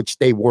play, which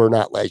they were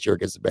not last year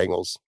against the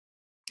Bengals.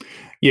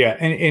 Yeah,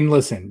 and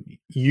listen,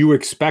 you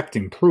expect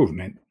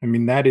improvement. I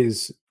mean, that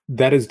is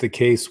the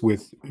case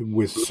with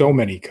so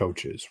many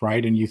coaches,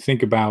 right? And you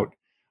think about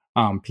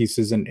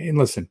pieces, and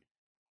listen,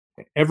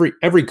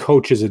 every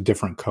coach is a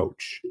different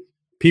coach.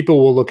 People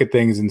will look at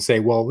things and say,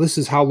 well, this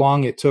is how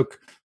long it took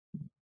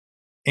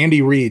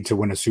Andy Reid to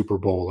win a Super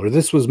Bowl, or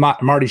this was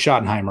Marty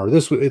Schottenheimer,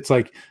 or it's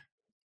like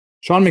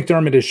Sean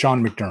McDermott is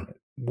Sean McDermott.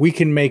 We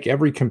can make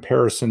every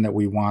comparison that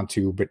we want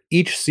to, but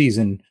each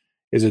season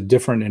is a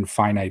different and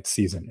finite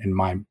season, in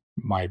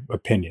my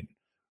opinion,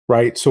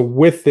 right? So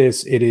with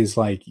this, it is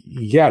like,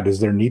 yeah, does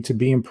there need to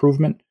be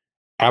improvement?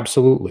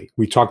 Absolutely.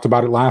 We talked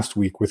about it last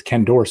week with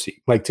Ken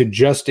Dorsey. Like, to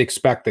just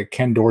expect that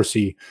Ken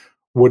Dorsey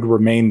would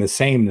remain the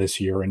same this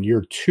year in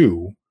year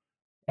 2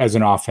 as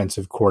an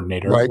offensive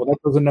coordinator, right? Well,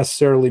 that doesn't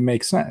necessarily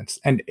make sense.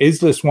 And is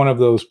this one of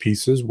those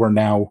pieces where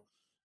now,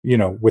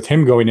 with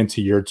him going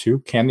into year 2,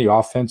 can the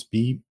offense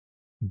be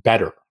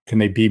better? Can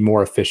they be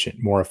more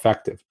efficient, more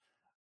effective?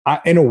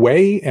 In a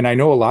way, and I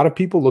know a lot of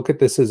people look at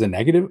this as a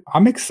negative,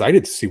 I'm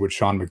excited to see what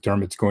Sean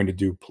McDermott's going to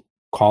do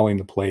calling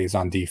the plays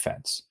on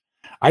defense.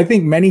 I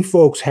think many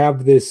folks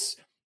have this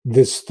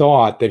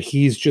thought that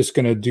he's just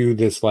going to do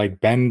this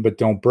like bend but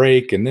don't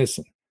break and this.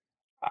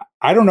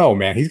 I don't know,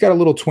 man. He's got a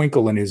little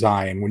twinkle in his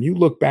eye. And when you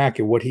look back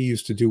at what he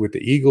used to do with the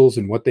Eagles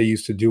and what they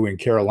used to do in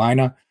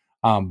Carolina,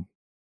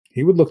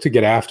 he would look to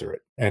get after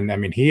it. And I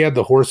mean, he had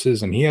the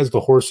horses, and he has the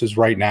horses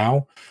right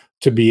now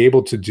to be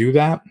able to do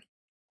that.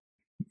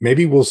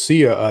 Maybe we'll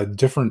see a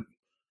different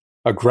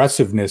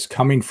aggressiveness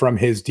coming from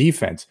his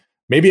defense.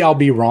 Maybe I'll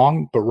be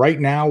wrong, but right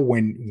now,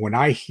 when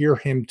I hear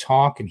him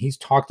talk, and he's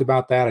talked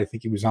about that, I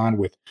think he was on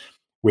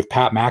with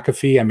Pat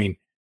McAfee. I mean,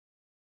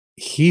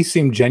 he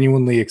seemed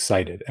genuinely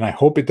excited, and I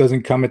hope it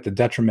doesn't come at the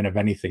detriment of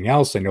anything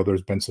else. I know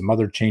there's been some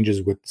other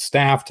changes with the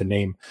staff to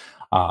name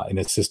an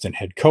assistant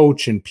head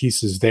coach and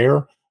pieces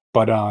there,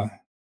 but I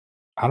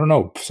don't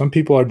know. Some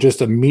people are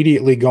just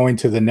immediately going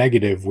to the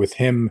negative with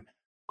him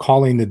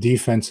calling the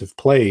defensive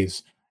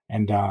plays,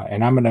 and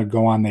I'm going to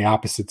go on the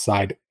opposite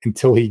side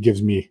until he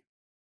gives me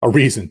a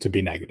reason to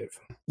be negative.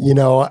 You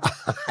know,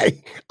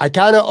 I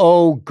kind of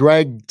owe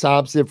Greg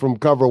Thompson from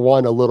Cover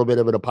One a little bit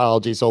of an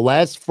apology. So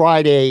last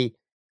Friday,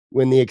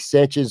 when the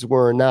extensions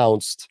were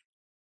announced,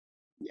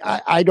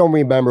 I don't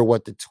remember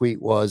what the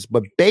tweet was,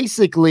 but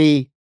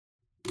basically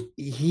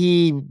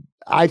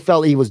I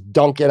felt he was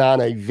dunking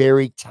on a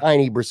very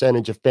tiny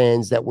percentage of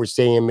fans that were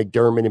saying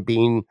McDermott and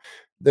Bean,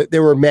 that they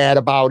were mad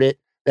about it,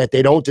 that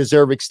they don't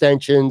deserve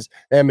extensions,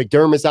 and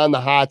McDermott's on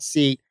the hot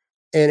seat.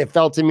 And it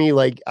felt to me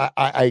like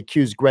I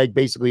accused Greg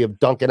basically of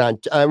dunking on.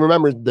 I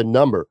remember the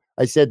number.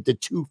 I said the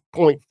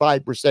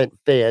 2.5%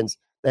 fans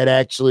that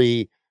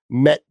actually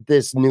met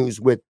this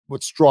news with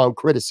strong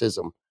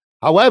criticism.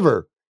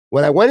 However,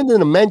 when I went into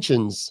the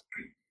mentions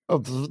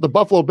of the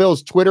Buffalo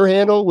Bills Twitter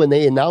handle when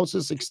they announced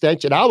this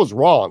extension, I was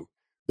wrong.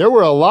 There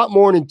were a lot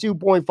more than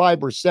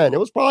 2.5%. It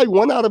was probably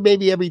one out of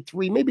maybe every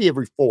three, maybe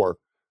every four.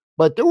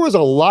 But there was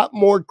a lot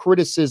more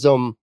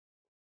criticism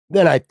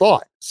than I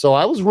thought. So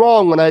I was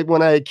wrong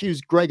when I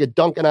accused Greg of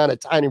dunking on a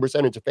tiny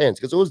percentage of fans,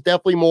 because it was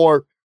definitely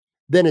more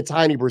than a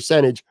tiny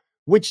percentage,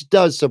 which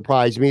does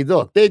surprise me.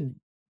 Look, there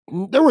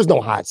was no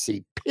hot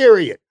seat,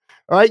 period.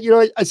 All right. You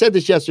know, I said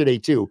this yesterday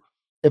too.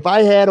 If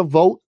I had a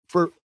vote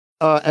for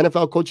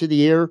NFL Coach of the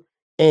Year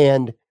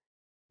and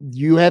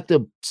you have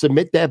to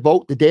submit that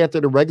vote the day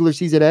after the regular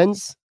season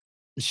ends,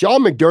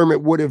 Sean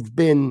McDermott would have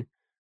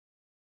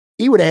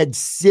had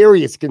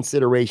serious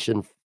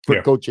consideration for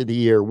Coach of the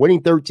Year,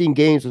 winning 13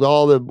 games with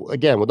all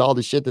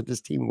the shit that this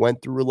team went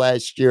through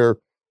last year.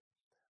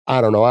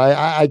 I don't know.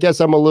 I guess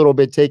I'm a little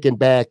bit taken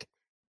back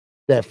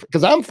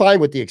because I'm fine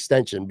with the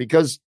extension,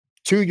 because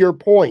to your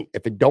point,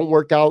 if it don't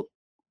work out,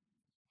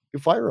 you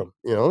fire him,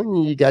 you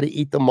know, you got to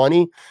eat the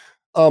money.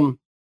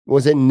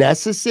 Was it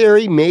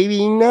necessary?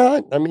 Maybe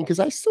not. I mean, because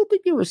I still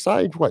think they were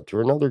signed for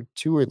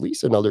at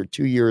least another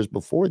 2 years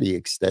before the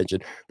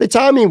extension. The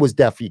timing was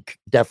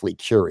definitely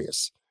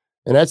curious.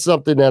 And that's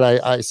something that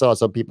I saw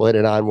some people hit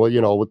it on. Well, you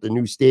know, with the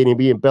new stadium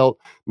being built,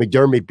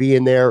 McDermott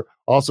being there,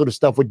 also the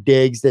stuff with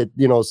Diggs that,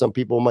 you know, some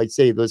people might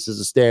say this is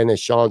a stand that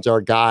Sean's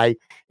our guy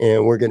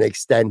and we're going to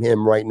extend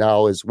him right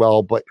now as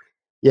well. But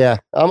yeah,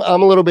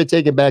 I'm a little bit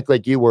taken back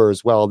like you were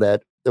as well,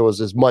 that there was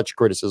as much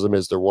criticism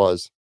as there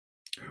was.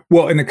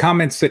 Well, in the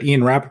comments that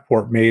Ian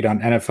Rappaport made on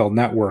NFL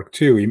Network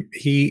too,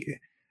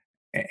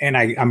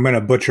 I'm going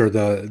to butcher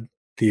the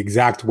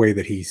exact way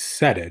that he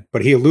said it,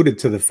 but he alluded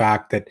to the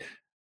fact that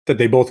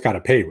they both got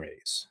a pay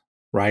raise,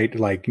 right?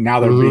 Like now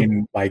they're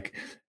being like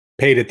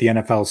paid at the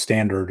NFL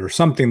standard or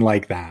something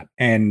like that.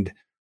 And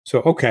so,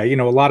 okay, you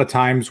know, a lot of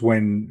times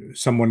when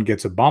someone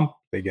gets a bump,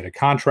 they get a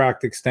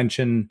contract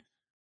extension.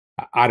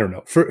 I don't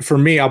know. For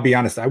me, I'll be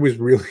honest, I was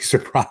really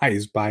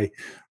surprised by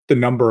the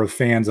number of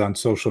fans on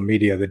social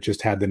media that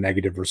just had the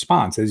negative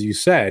response, as you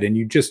said. And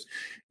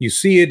you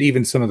see it,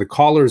 even some of the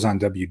callers on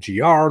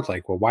WGR,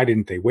 like, well, why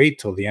didn't they wait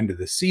till the end of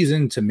the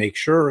season to make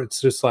sure?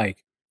 It's just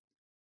like,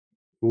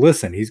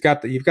 listen, you've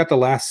got the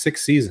last 6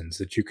 seasons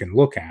that you can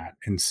look at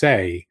and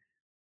say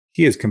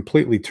he has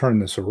completely turned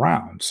this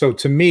around. So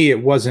to me,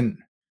 it wasn't.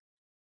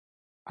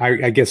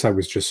 I guess I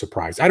was just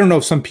surprised. I don't know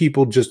if some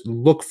people just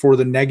look for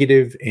the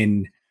negative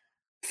in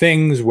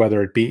things,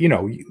 whether it be, you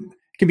know, it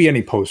can be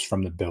any post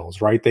from the Bills,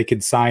 right? They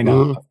could sign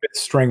a fifth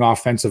string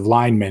offensive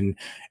lineman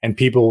and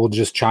people will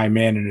just chime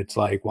in and it's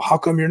like, well, how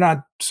come you're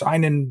not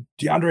signing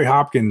DeAndre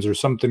Hopkins or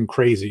something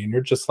crazy? And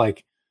you're just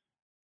like,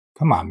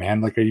 come on,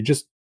 man. Like, are you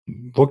just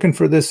looking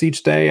for this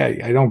each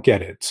day? I don't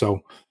get it.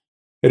 So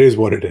it is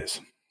what it is.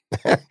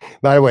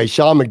 By the way,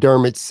 Sean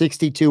McDermott,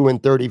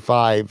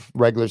 62-35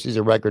 regular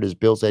season record as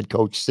Bills head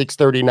coach,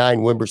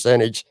 639 win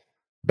percentage,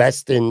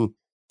 best in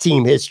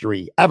team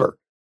history ever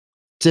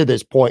to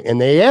this point.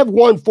 And they have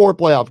won 4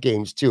 playoff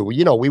games too.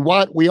 You know,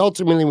 we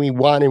ultimately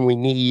want and we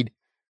need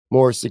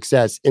more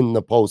success in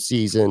the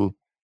postseason.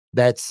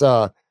 That's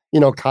you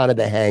know, kind of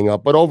the hang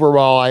up. But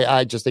overall,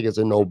 I just think it's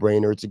a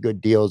no-brainer. It's a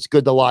good deal. It's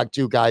good to lock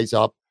 2 guys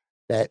up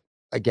that,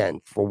 again,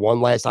 for one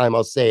last time,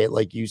 I'll say it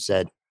like you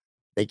said,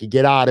 they could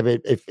get out of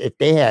it if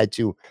they had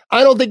to.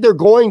 I don't think they're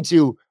going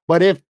to,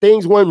 but if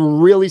things went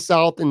really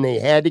south and they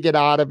had to get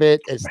out of it,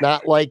 it's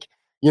not like,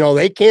 you know,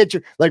 they can't,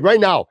 like right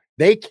now,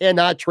 they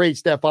cannot trade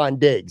Stephon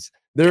Diggs.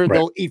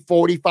 They'll eat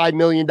 $45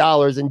 million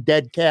in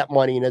dead cap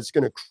money and it's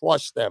going to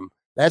crush them.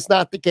 That's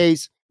not the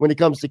case when it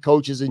comes to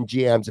coaches and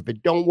GMs. If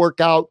it don't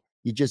work out,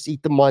 you just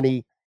eat the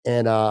money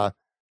and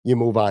you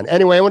move on.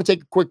 Anyway, I want to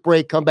take a quick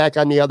break, come back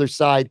on the other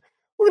side.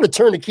 We're going to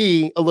turn the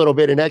key a little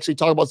bit and actually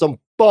talk about some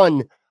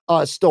fun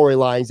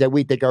storylines that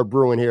we think are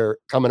brewing here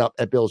coming up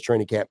at Bills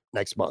training camp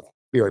next month.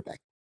 Be right back.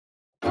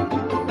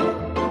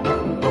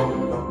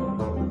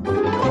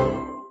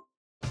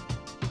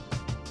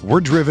 We're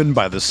driven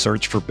by the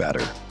search for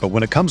better. But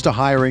when it comes to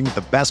hiring,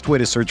 the best way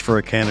to search for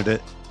a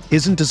candidate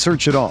isn't to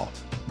search at all.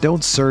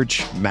 Don't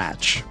search,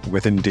 match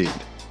with Indeed.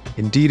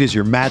 Indeed is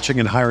your matching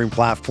and hiring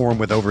platform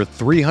with over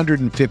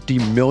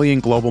 350 million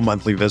global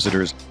monthly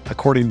visitors,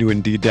 according to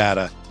Indeed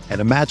data, and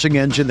a matching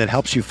engine that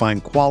helps you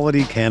find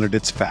quality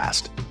candidates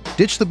fast.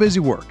 Ditch the busy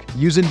work.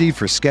 Use Indeed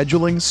for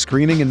scheduling,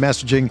 screening, and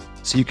messaging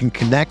so you can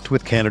connect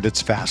with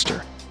candidates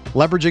faster.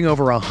 Leveraging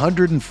over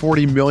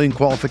 140 million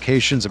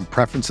qualifications and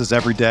preferences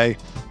every day,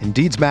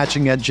 Indeed's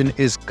matching engine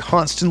is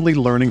constantly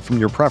learning from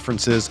your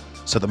preferences,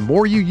 so the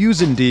more you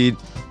use Indeed,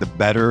 the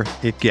better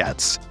it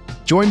gets.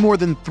 Join more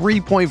than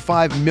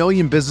 3.5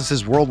 million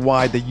businesses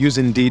worldwide that use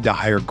Indeed to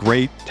hire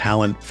great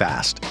talent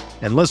fast.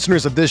 And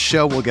listeners of this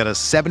show will get a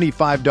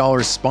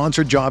 $75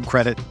 sponsored job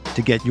credit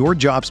to get your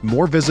jobs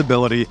more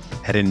visibility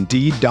at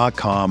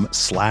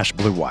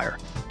Indeed.com/Blue Wire.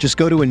 Just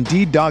go to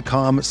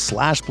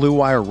Indeed.com/Blue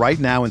Wire right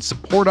now and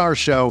support our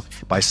show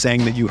by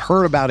saying that you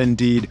heard about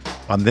Indeed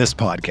on this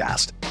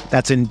podcast.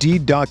 That's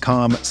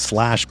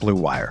Indeed.com/Blue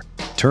Wire.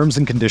 Terms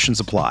and conditions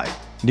apply.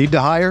 Need to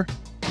hire?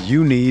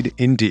 You need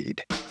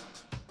Indeed.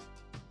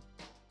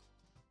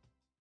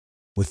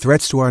 With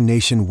threats to our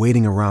nation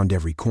waiting around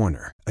every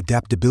corner,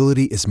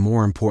 adaptability is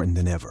more important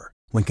than ever.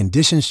 When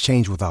conditions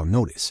change without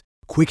notice,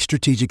 quick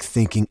strategic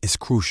thinking is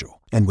crucial.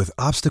 And with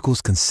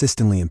obstacles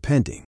consistently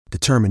impending,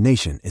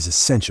 determination is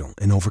essential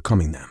in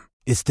overcoming them.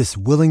 It's this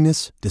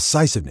willingness,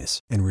 decisiveness,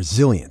 and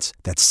resilience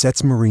that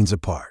sets Marines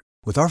apart.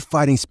 With our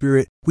fighting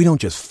spirit, we don't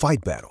just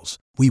fight battles,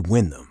 we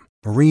win them.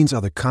 Marines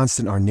are the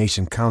constant our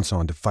nation counts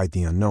on to fight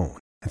the unknown.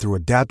 And through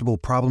adaptable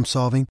problem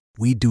solving,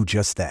 we do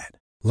just that.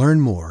 Learn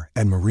more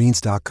at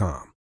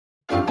Marines.com.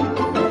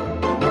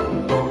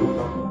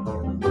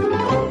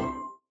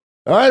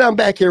 All right, I'm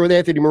back here with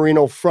Anthony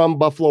Marino from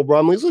Buffalo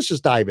Rumblings. Let's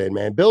just dive in,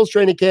 man. Bills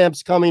training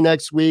camp's coming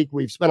next week.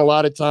 We've spent a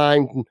lot of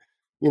time,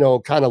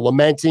 kind of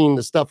lamenting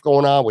the stuff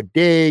going on with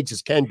Diggs.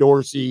 Is Ken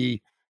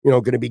Dorsey,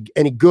 going to be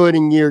any good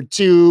in year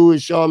 2?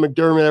 Is Sean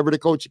McDermott ever the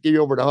coach to give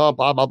you over the hump?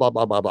 Blah, blah, blah,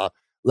 blah, blah, blah.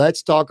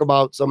 Let's talk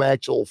about some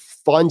actual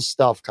fun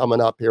stuff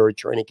coming up here at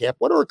training camp.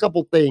 What are a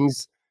couple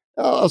things?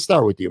 I'll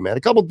start with you, man.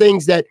 A couple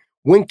things that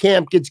when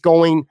camp gets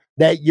going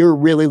that you're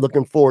really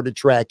looking forward to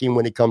tracking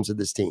when it comes to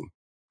this team.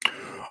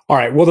 All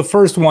right. Well, the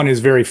first one is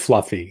very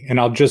fluffy. And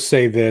I'll just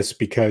say this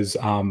because,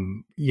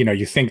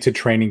 you think to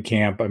training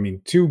camp. I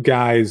mean, 2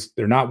 guys,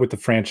 they're not with the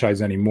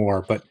franchise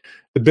anymore, but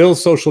the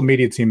Bills social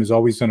media team has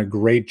always done a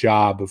great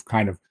job of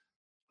kind of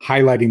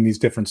highlighting these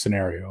different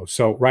scenarios.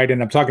 So, right.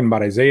 And I'm talking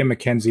about Isaiah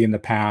McKenzie in the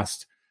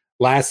past.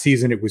 Last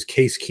season, it was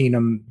Case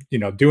Keenum,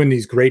 doing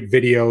these great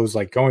videos,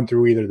 like going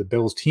through either the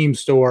Bills team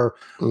store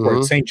or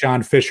at St.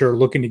 John Fisher,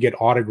 looking to get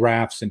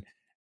autographs. And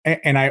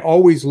I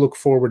always look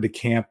forward to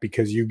camp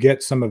because you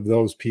get some of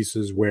those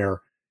pieces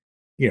where,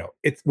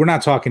 we're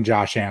not talking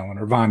Josh Allen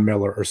or Von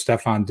Miller or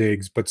Stephon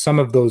Diggs, but some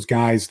of those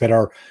guys that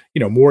are,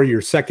 more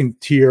your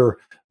second tier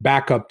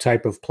backup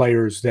type of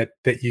players that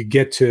you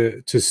get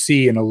to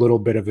see in a little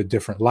bit of a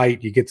different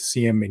light. You get to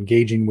see them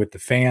engaging with the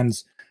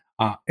fans.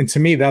 And to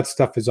me, that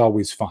stuff is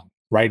always fun,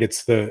 right?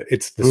 It's the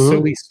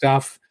silly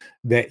stuff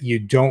that you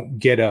don't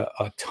get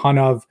a ton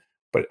of,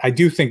 but I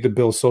do think the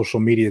Bills social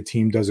media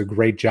team does a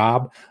great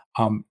job.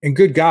 And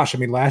good gosh, I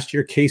mean, last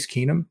year, Case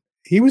Keenum,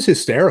 he was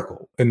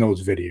hysterical in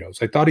those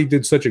videos. I thought he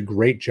did such a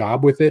great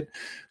job with it.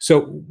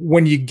 So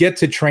when you get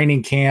to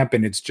training camp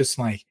and it's just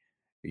like,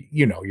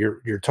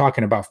 you're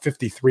talking about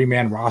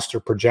 53-man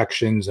roster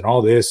projections and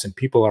all this, and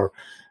people are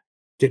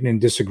getting in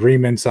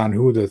disagreements on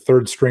who the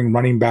third string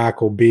running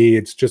back will be.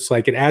 It's just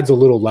like, it adds a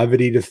little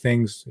levity to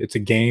things. It's a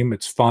game.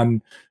 It's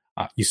fun.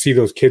 You see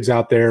those kids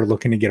out there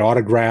looking to get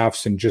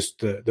autographs and just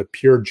the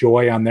pure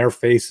joy on their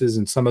faces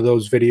in some of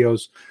those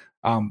videos.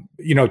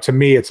 To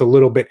me, it's a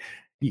little bit,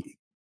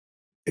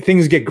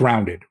 things get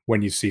grounded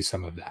when you see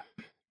some of that.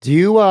 Do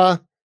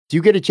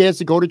you get a chance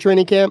to go to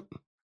training camp?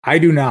 I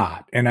do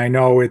not. And I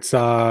know it's,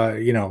 a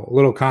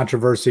little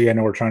controversy. I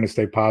know we're trying to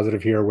stay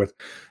positive here with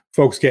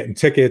folks getting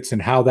tickets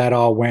and how that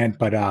all went,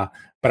 but I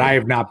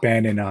have not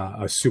been in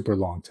a super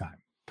long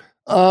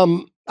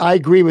time. I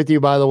agree with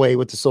you, by the way,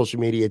 with the social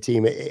media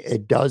team.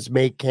 It does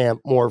make camp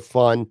more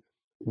fun.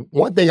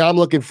 One thing I'm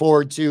looking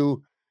forward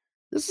to,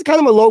 this is kind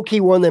of a low-key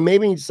one that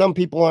maybe some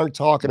people aren't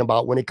talking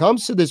about. When it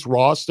comes to this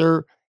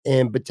roster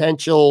and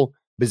potential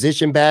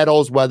position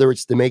battles, whether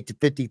it's to make the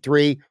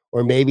 53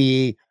 or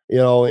maybe,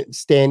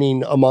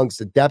 standing amongst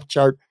the depth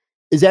chart,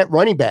 is that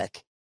running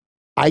back.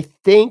 I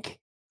think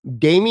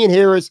Damian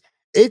Harris,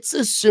 it's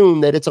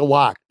assumed that it's a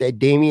lock that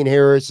Damian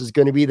Harris is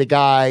going to be the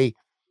guy,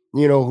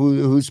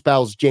 who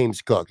spells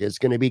James Cook. It's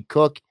going to be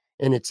Cook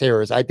and it's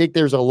Harris. I think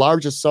there's a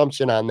large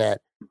assumption on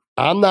that.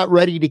 I'm not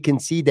ready to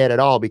concede that at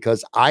all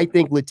because I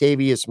think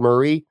Latavius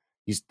Murray,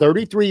 he's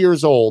 33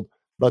 years old,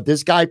 but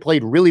this guy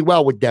played really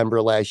well with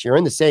Denver last year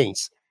and the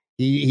Saints.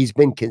 He's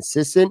been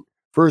consistent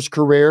for his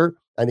career.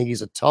 I think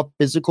he's a tough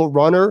physical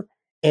runner,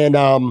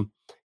 and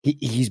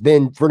he's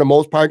been, for the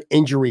most part,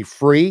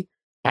 injury-free.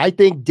 I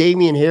think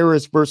Damian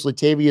Harris versus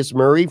Latavius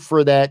Murray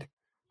for that.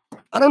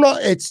 I don't know.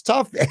 It's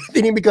tough,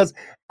 Anthony, because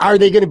are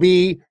they going to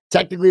be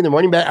technically in the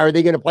running back? Are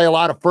they going to play a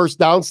lot of first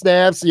down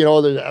snaps?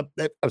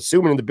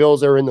 Assuming the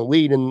Bills are in the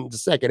lead in the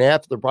second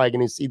half, they're probably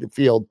going to see the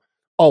field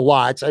a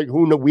lot.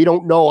 We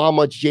don't know how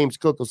much James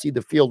Cook will see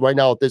the field right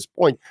now at this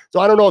point. So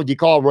I don't know if you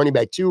call running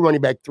back 2,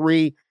 running back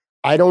 3.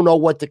 I don't know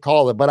what to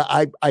call it, but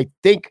I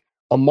think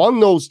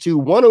among those two,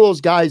 one of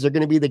those guys are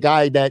going to be the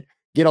guy that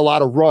get a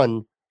lot of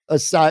run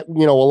aside,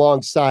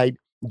 alongside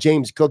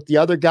James Cook. The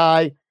other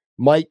guy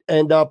might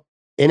end up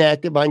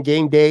inactive on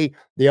game day.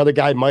 The other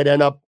guy might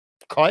end up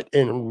cut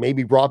and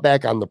maybe brought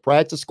back on the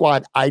practice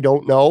squad. I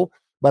don't know.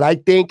 But I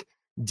think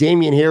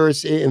Damian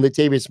Harris and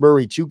Latavius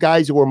Murray, two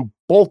guys who are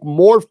both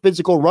more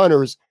physical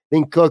runners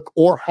than Cook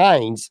or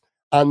Hines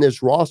on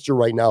this roster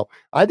right now.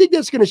 I think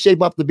that's going to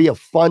shape up to be a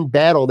fun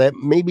battle that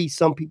maybe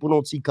some people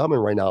don't see coming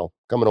right now,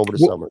 coming over the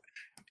summer.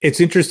 It's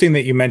interesting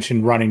that you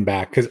mentioned running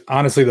back, because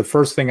honestly, the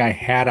first thing I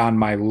had on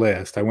my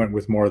list, I went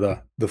with more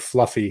the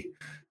fluffy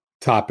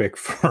topic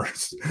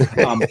first,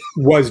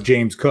 was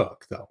James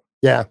Cook, though.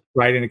 Yeah.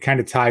 Right. And it kind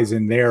of ties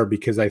in there,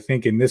 because I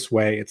think in this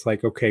way, it's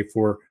like, okay,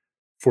 for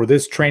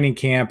this training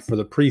camp, for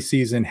the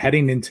preseason,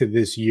 heading into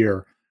this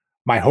year,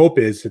 my hope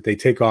is that they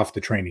take off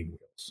the training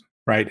wheels.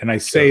 Right. And I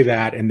say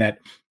that, and that,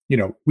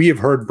 we have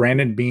heard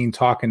Brandon Beane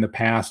talk in the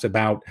past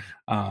about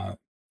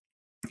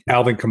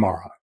Alvin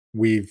Kamara.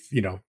 We've,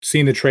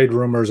 seen the trade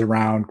rumors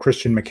around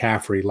Christian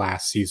McCaffrey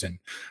last season.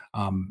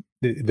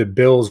 The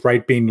Bills,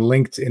 right, being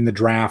linked in the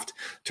draft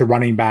to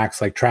running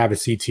backs like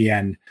Travis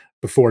Etienne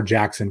before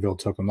Jacksonville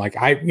took him. Like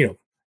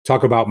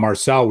talk about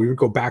Marcel, we would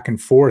go back and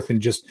forth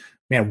and just,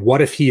 man,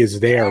 what if he is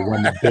there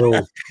when the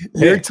Bills?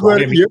 Your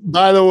Twitter,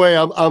 by the way,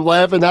 I'm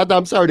laughing.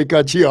 I'm sorry to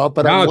cut you off,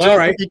 but I'm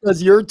laughing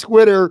because your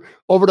Twitter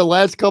over the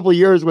last couple of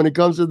years, when it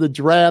comes to the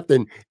draft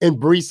and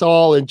Breece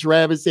Hall and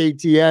Travis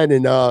Etienne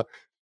and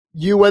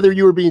whether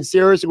you were being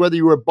serious or whether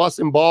you were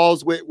busting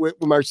balls with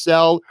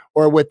Marcel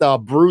or with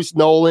Bruce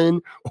Nolan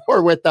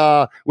or with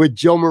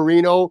Joe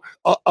Marino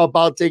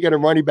about taking a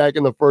running back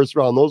in the first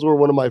round. Those were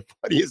one of my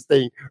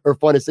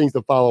funnest things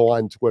to follow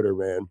on Twitter,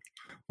 man.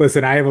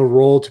 Listen, I have a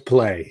role to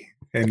play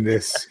in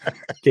this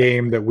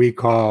game that we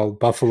call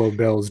Buffalo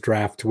Bills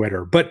Draft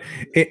Twitter. But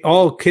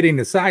all kidding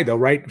aside, though,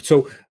 right?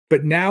 So,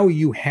 but now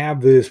you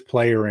have this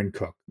player in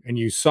Cook, and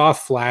you saw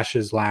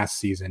flashes last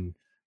season.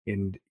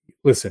 And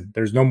listen,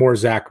 there's no more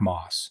Zach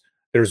Moss.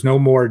 There's no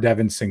more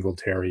Devin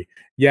Singletary.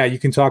 Yeah, you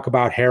can talk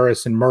about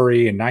Harris and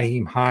Murray and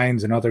Nyheim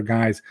Hines and other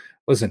guys.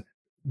 Listen,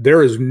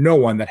 there is no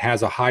one that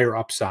has a higher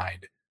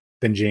upside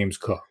than James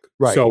Cook.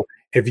 Right. So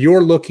if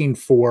you're looking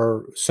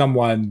for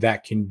someone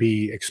that can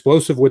be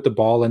explosive with the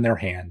ball in their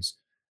hands,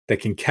 that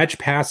can catch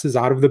passes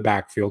out of the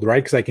backfield,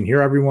 right? Because I can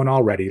hear everyone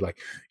already like,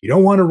 you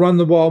don't want to run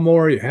the ball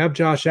more. You have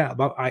Josh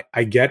Allen.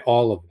 I get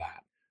all of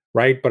that,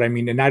 right? But I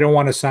mean, and I don't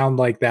want to sound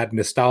like that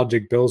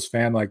nostalgic Bills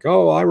fan, like,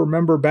 oh, I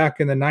remember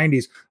back in the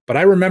 90s. But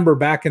I remember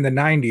back in the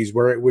 90s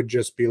where it would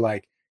just be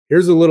like,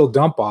 here's a little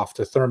dump off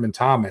to Thurman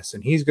Thomas,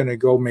 and he's going to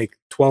go make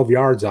 12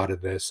 yards out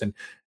of this. And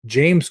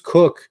James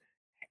Cook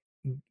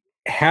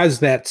has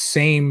that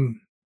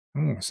same, I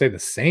don't want to say the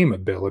same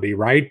ability,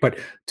 right? But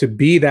to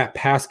be that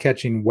pass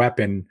catching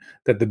weapon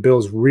that the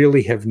Bills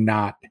really have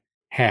not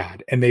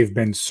had. And they've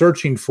been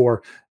searching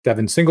for.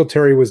 Devin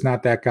Singletary was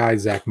not that guy.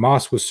 Zach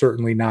Moss was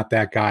certainly not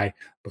that guy.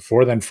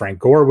 Before then, Frank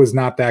Gore was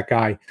not that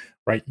guy,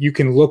 right? You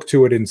can look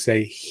to it and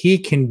say he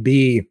can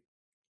be,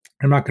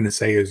 I'm not going to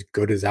say as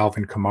good as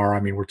Alvin Kamara. I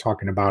mean, we're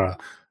talking about a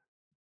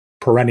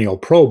perennial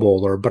Pro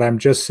Bowler, but I'm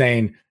just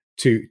saying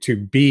to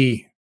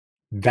be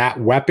that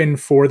weapon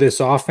for this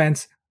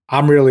offense,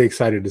 I'm really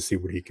excited to see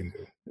what he can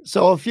do.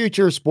 So a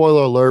future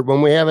spoiler alert,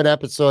 when we have an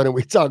episode and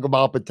we talk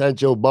about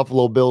potential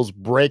Buffalo Bills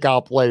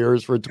breakout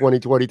players for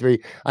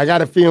 2023, I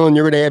got a feeling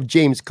you're going to have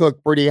James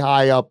Cook pretty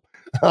high up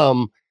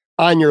on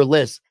your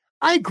list.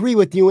 I agree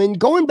with you. And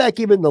going back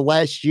even the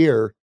last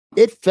year,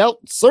 it felt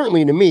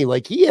certainly to me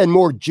like he had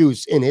more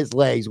juice in his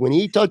legs. When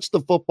he touched the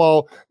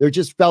football, there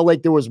just felt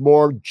like there was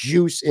more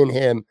juice in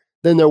him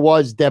than there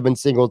was Devin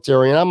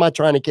Singletary. And I'm not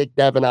trying to kick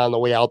Devin on the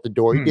way out the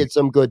door. He did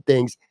some good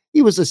things.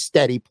 He was a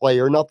steady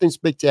player, nothing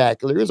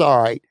spectacular. He was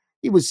all right.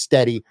 He was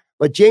steady.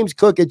 But James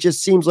Cook, it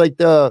just seems like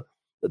the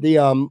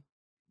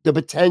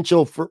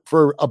potential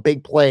for a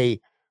big play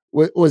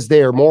was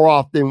there more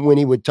often when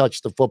he would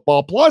touch the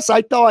football. Plus,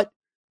 I thought,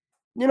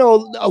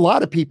 a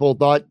lot of people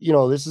thought,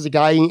 this is a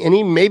guy,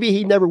 and maybe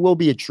he never will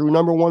be a true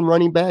number one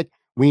running back.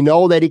 We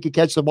know that he could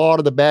catch the ball out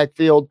of the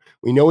backfield.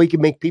 We know he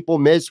can make people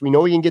miss. We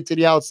know he can get to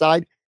the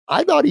outside.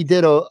 I thought he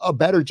did a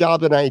better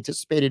job than I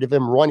anticipated of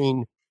him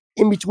running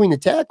in between the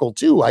tackle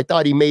too. I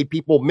thought he made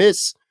people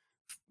miss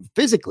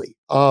physically.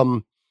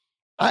 I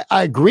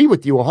agree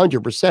with you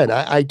 100%.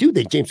 I do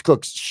think James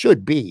Cook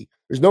should be.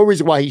 There's no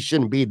reason why he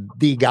shouldn't be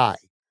the guy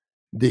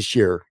this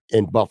year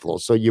in Buffalo.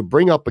 So you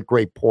bring up a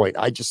great point.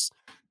 I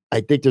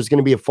think there's going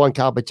to be a fun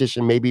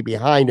competition maybe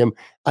behind him.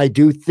 I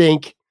do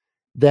think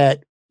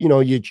that,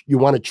 you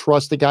want to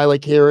trust a guy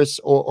like Harris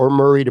or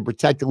Murray to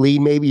protect the lead.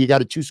 Maybe you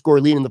got a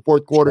 2-score lead in the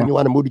fourth quarter and you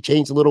want to move the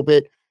chains a little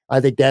bit.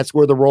 I think that's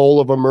where the role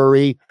of a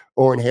Murray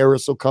or an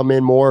Harris will come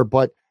in more.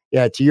 But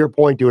yeah, to your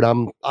point, dude,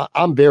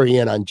 I'm very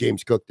in on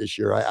James Cook this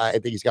year. I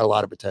think he's got a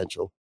lot of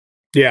potential.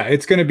 Yeah,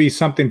 it's going to be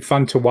something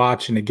fun to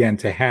watch. And again,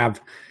 to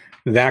have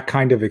that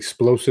kind of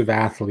explosive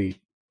athlete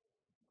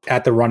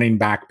at the running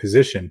back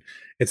position,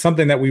 it's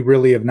something that we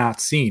really have not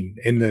seen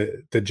in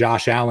the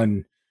Josh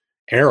Allen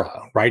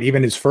era, right?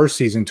 Even his first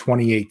season,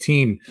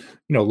 2018,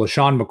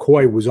 LaShawn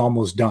McCoy was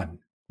almost done,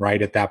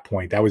 right? At that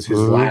point, that was his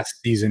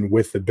last season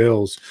with the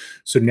Bills.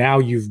 So now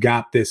you've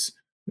got this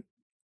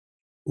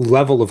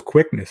level of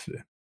quickness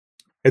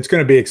It's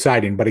going to be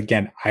exciting, but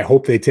again, I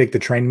hope they take the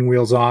training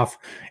wheels off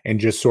and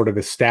just sort of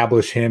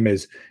establish him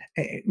as,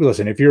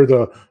 listen, if you're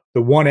the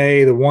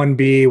 1A, the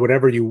 1B,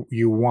 whatever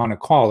you want to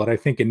call it, I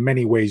think in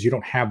many ways you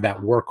don't have that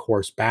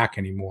workhorse back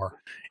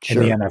anymore in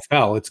the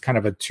NFL. It's kind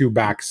of a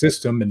two-back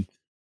system, and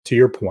to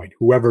your point,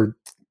 whoever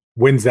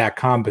wins that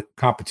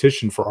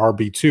competition for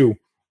RB2,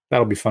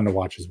 that'll be fun to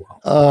watch as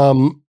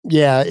well.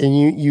 Yeah,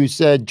 and you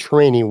said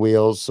training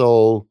wheels,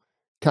 so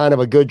kind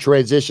of a good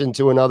transition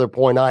to another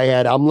point I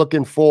had. I'm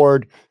looking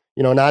forward,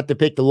 not to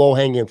pick the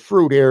low-hanging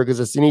fruit here because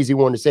it's an easy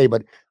one to say,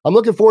 but I'm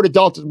looking forward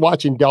to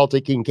watching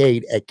Dalton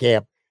Kincaid at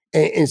camp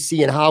and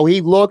seeing how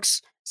he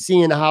looks,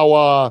 seeing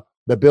how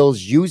the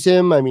Bills use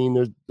him. I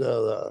mean,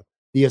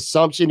 the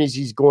assumption is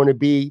he's going to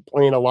be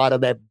playing a lot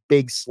of that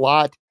big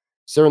slot.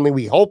 Certainly,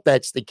 we hope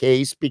that's the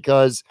case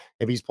because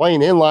if he's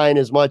playing in line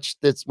as much,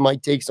 that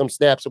might take some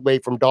snaps away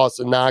from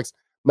Dawson Knox.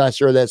 Not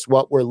sure that's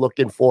what we're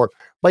looking for.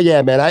 But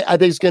yeah, man, I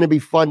think it's going to be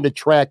fun to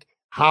track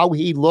how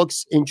he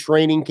looks in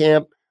training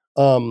camp,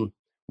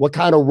 what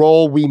kind of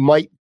role we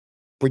might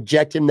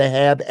project him to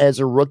have as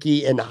a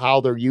rookie, and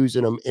how they're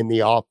using him in the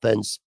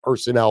offense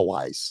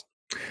personnel-wise.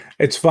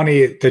 It's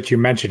funny that you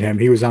mentioned him.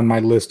 He was on my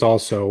list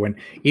also. And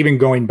even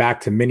going back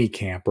to mini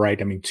camp,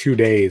 right? I mean, 2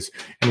 days.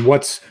 And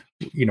what's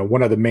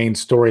one of the main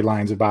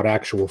storylines about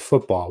actual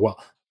football? Well,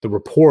 the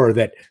rapport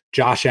that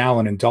Josh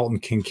Allen and Dalton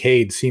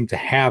Kincaid seem to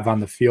have on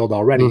the field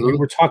already. Mm-hmm. We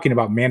were talking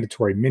about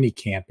mandatory mini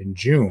camp in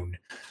June,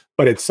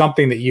 but it's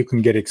something that you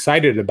can get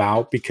excited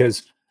about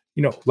because,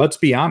 let's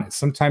be honest,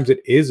 sometimes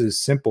it is as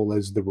simple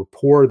as the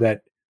rapport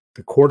that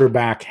the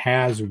quarterback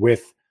has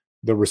with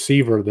the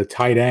receiver, the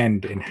tight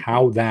end, and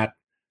how that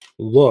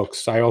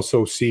looks. I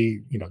also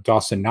see,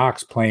 Dawson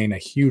Knox playing a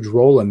huge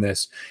role in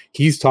this.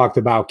 He's talked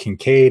about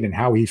Kincaid and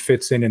how he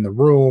fits in the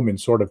room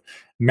and sort of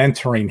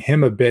mentoring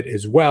him a bit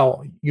as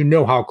well. You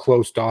know how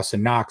close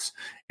Dawson Knox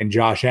and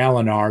Josh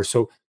Allen are.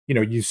 So,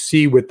 you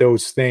see with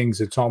those things,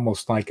 it's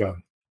almost like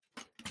an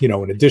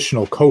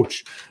additional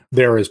coach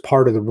there as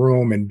part of the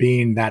room and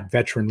being that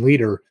veteran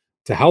leader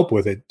to help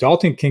with it.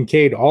 Dalton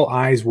Kincaid, all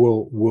eyes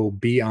will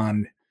be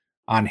on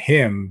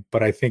him,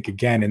 but I think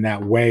again in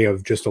that way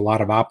of just a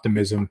lot of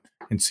optimism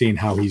and seeing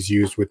how he's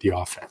used with the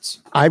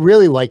offense. I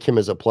really like him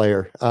as a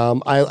player.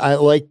 I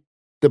like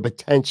the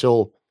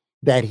potential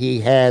that he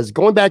has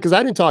going back because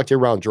I didn't talk to you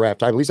around draft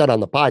time, at least not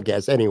on the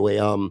podcast anyway.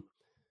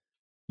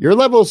 Your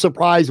level of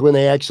surprise when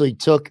they actually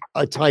took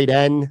a tight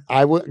end,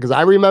 because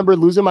I remember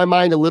losing my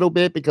mind a little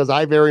bit because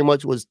I very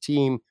much was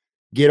team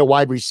get a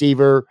wide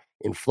receiver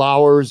in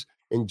Flowers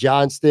and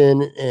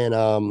Johnston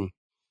and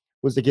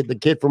was the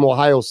kid from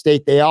Ohio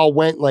State. They all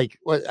went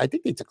I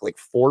think they took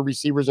 4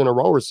 receivers in a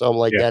row or something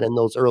like that in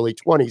those early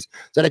 20s.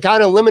 So they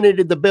kind of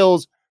eliminated the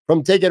Bills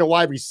from taking a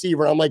wide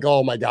receiver. I'm like,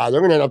 oh my God,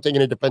 they're going to end up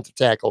taking a defensive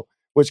tackle,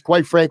 which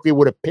quite frankly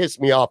would have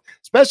pissed me off,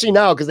 especially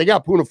now because they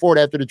got Poona Ford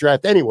after the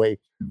draft anyway.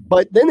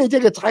 But then they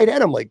take a tight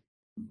end. I'm like,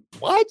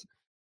 what?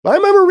 I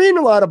remember reading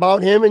a lot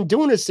about him and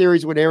doing a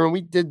series with Aaron.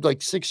 We did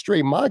 6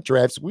 straight mock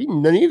drafts.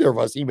 Neither of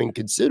us even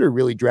considered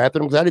really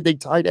drafting him because I didn't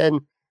think tight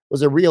end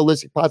was a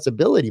realistic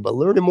possibility, but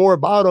learning more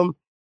about him,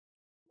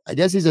 I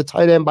guess he's a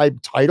tight end by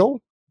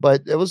title,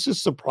 but it was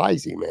just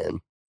surprising,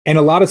 man. And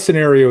a lot of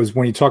scenarios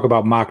when you talk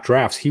about mock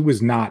drafts, he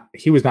was not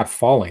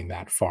falling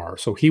that far.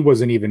 So he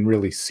wasn't even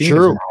really seen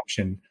as an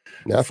option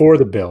for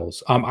the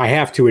Bills. I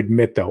have to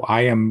admit though,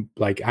 I am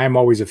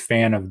always a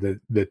fan of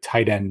the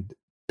tight end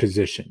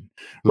position,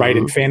 right?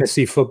 In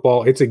fantasy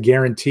football, it's a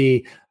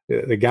guarantee.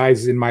 The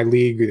guys in my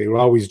league, they would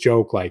always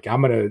joke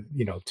I'm going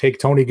to, take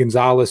Tony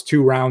Gonzalez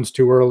 2 rounds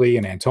too early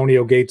and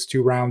Antonio Gates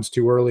 2 rounds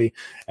too early.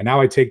 And now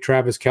I take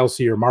Travis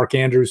Kelce or Mark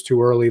Andrews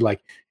too early.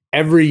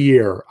 Every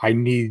year I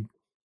need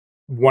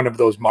one of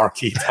those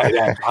marquee tight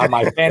ends on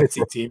my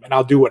fantasy team, and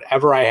I'll do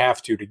whatever I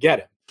have to get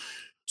him.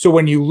 So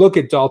when you look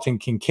at Dalton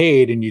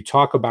Kincaid and you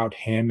talk about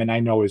him, and I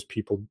know as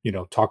people,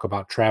 talk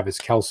about Travis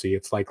Kelce,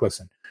 it's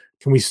listen,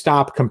 can we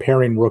stop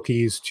comparing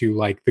rookies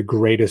to the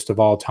greatest of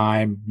all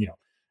time?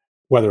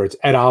 Whether it's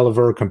Ed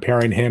Oliver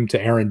comparing him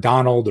to Aaron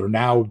Donald or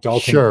now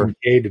Dalton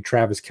Kincaid to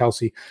Travis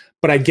Kelce.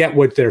 But I get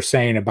what they're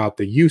saying about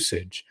the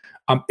usage.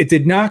 It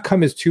did not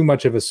come as too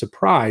much of a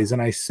surprise.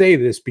 And I say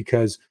this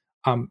because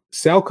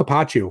Sal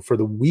Capaccio, for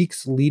the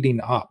weeks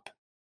leading up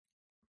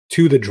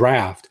to the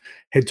draft,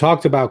 had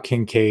talked about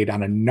Kincaid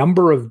on a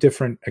number of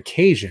different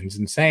occasions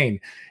and saying,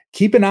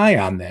 keep an eye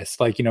on this,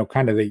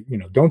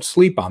 don't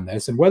sleep on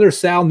this. And whether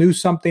Sal knew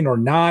something or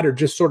not, or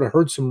just sort of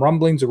heard some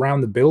rumblings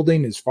around the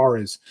building as far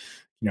as,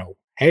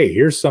 hey,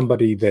 here's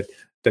somebody that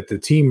the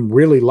team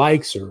really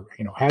likes or,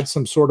 had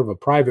some sort of a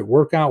private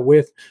workout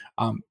with.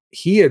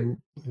 He had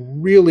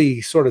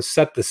really sort of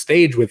set the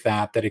stage with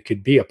that it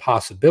could be a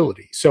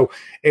possibility. So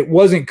it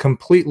wasn't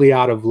completely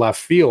out of left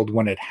field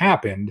when it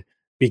happened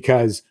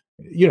because,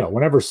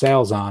 whenever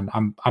Sal's on,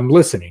 I'm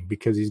listening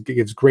because he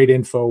gives great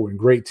info and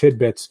great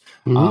tidbits.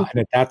 And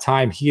at that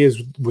time,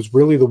 was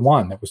really the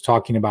one that was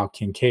talking about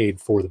Kincaid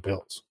for the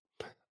Bills.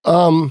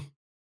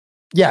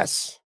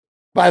 Yes.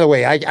 By the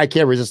way, I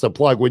can't resist a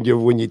plug when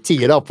you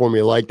tee it up for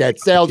me like that.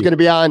 Sal's going to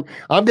be on.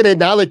 I'm going to,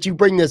 now that you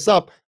bring this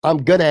up, I'm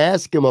going to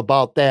ask him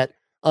about that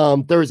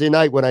Thursday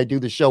night when I do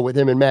the show with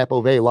him and Matt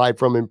Bove live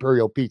from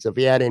Imperial Pizza. If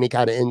he had any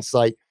kind of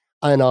insight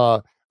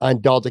on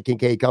Dalton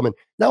Kincaid coming.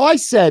 Now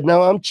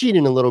I'm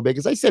cheating a little bit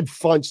because I said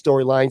fun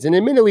storylines, and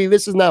admittedly,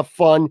 this is not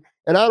fun,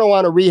 and I don't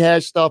want to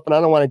rehash stuff, and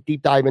I don't want to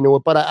deep dive into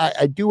it, but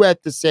I do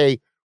have to say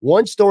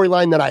one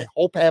storyline that I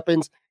hope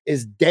happens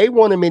is day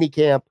one of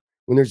minicamp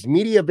when there's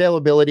media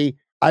availability.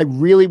 I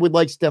really would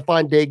like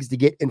Stefon Diggs to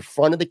get in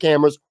front of the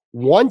cameras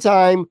one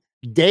time,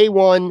 day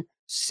one,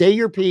 say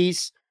your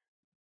piece,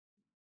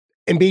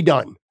 and be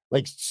done.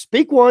 Like,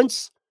 speak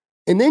once,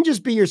 and then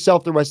just be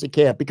yourself the rest of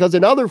camp. Because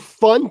another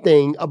fun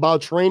thing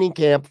about training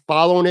camp,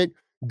 following it,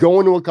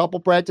 going to a couple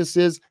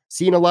practices,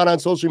 seeing a lot on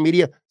social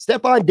media,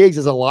 Stefon Diggs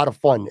is a lot of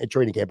fun at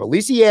training camp. At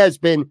least he has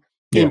been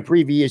in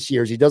previous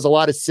years. He does a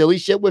lot of silly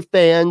shit with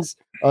fans.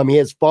 He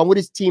has fun with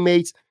his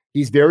teammates.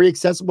 He's very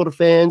accessible to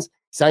fans.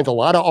 Signs a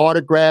lot of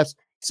autographs.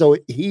 So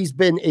he's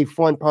been a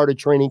fun part of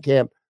training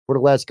camp for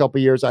the last couple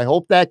of years. I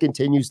hope that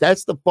continues.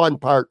 That's the fun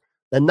part.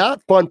 The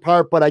not fun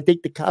part, but I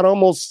think the kind of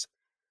almost,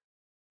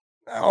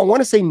 I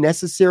want to say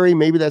necessary.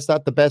 Maybe that's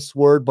not the best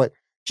word, but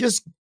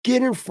just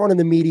get in front of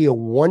the media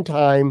one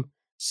time,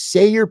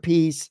 say your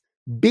piece,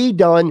 be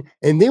done.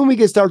 And then we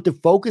can start to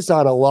focus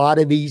on a lot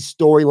of these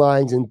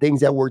storylines and things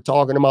that we're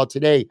talking about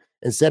today,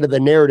 instead of the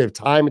narrative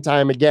time and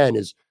time again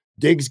is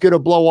Diggs going to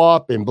blow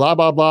up and blah,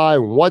 blah, blah.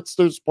 And what's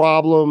this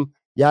problem?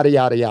 Yada,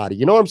 yada, yada.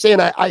 You know what I'm saying?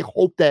 I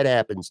hope that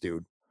happens,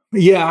 dude.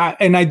 Yeah,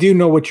 and I do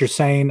know what you're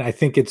saying. I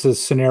think it's a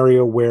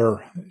scenario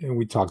where, and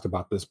we talked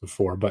about this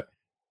before, but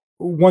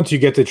once you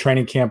get to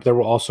training camp, there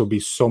will also be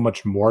so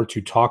much more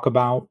to talk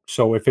about.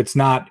 So if it's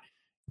not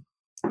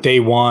day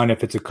one,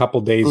 if it's a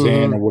couple days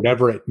in or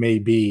whatever it may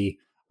be,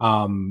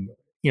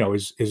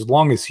 as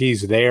long as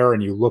he's there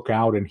and you look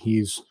out and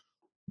he's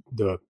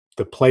the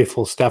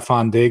playful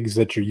Stefon Diggs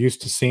that you're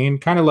used to seeing,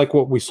 kind of like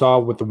what we saw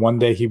with the one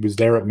day he was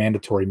there at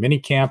mandatory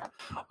minicamp.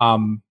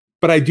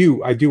 But I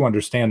do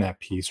understand that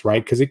piece,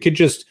 right? Because it could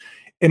just,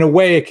 in a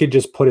way, it could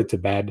just put it to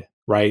bed,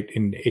 right?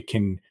 And it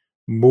can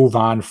move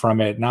on from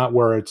it, not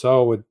where it's,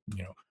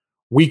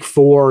 week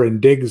 4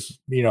 and Diggs,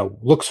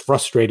 looks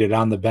frustrated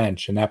on the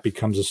bench and that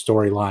becomes a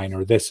storyline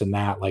or this and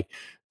that, like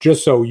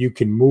just so you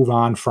can move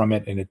on from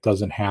it and it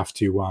doesn't have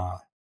to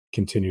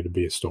continue to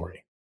be a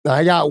story.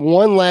 I got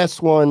one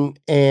last one,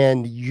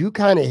 and you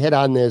kind of hit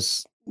on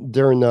this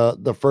during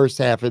the first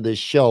half of this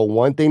show.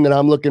 One thing that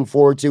I'm looking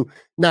forward to.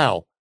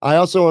 Now, I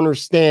also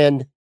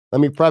understand, let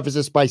me preface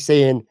this by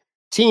saying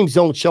teams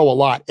don't show a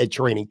lot at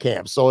training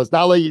camp. So it's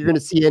not like you're going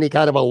to see any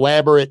kind of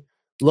elaborate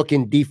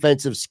looking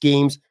defensive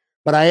schemes,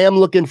 but I am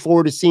looking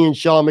forward to seeing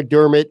Sean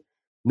McDermott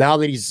now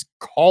that he's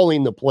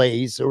calling the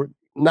plays, or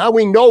now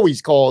we know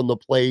he's calling the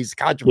plays.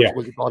 Controversy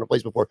wasn't calling the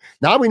plays before.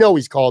 Now we know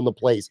he's calling the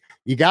plays.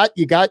 You got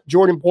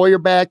Jordan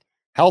Poyer back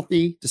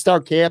healthy to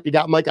start camp. You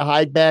got Micah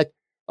Hyde back.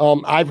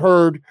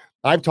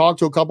 I've talked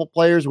to a couple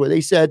players where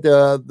they said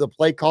the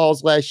play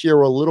calls last year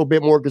were a little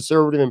bit more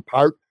conservative, in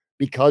part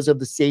because of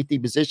the safety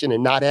position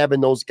and not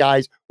having those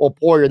guys. Well,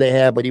 Poyer they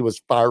had, but he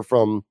was far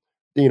from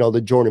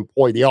the Jordan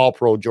Poyer, the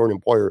All-Pro Jordan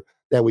Poyer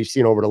that we've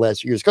seen over the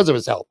last few years because of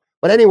his health.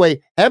 But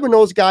anyway, having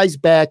those guys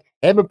back,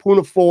 having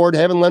Poona Ford,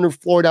 having Leonard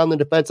Floyd on the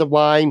defensive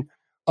line,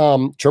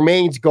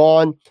 Tremaine's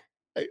gone.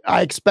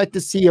 I expect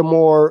to see a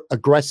more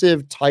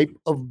aggressive type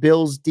of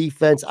Bills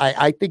defense.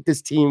 I think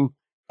this team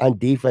on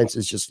defense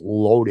is just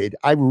loaded.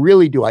 I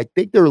really do. I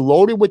think they're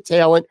loaded with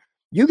talent.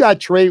 You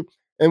got Trey,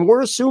 and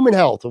we're assuming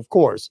health, of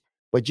course,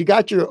 but you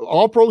got your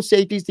all-pro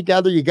safeties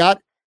together. You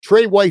got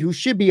Trey White, who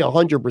should be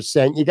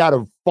 100%. You got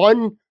a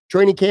fun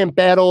training camp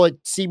battle at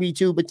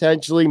CB2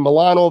 potentially.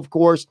 Milano, of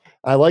course.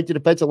 I like the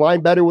defensive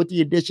line better with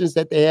the additions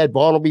that they had.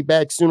 Vaughn will be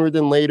back sooner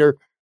than later.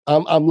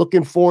 I'm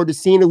looking forward to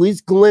seeing at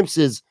least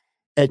glimpses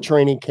at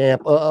training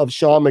camp of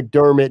Sean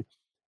McDermott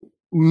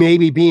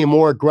maybe being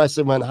more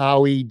aggressive on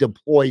how he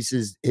deploys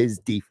his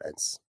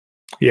defense.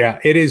 Yeah,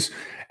 it is.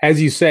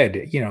 As you said,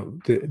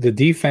 the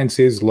defense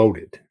is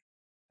loaded.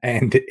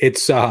 And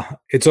it's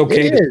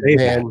okay to say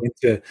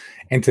that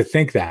and to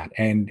think that.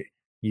 And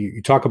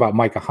you talk about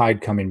Micah Hyde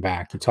coming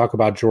back. You talk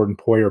about Jordan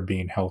Poyer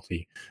being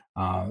healthy.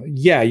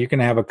 You can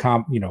have a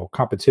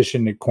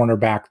competition at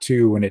cornerback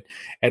too, and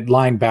at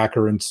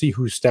linebacker, and see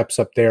who steps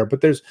up there. But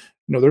there's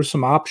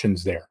some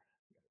options there.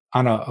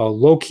 On a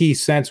low key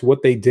sense,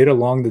 what they did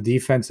along the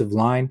defensive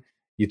line.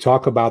 You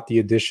talk about the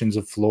additions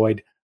of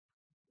Floyd,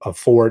 of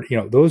Ford.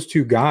 Those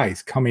two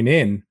guys coming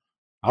in.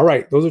 All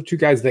right, those are two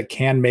guys that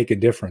can make a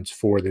difference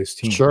for this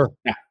team. Sure.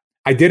 Yeah,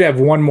 I did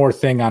have one more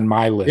thing on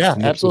my list. Yeah,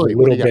 absolutely. A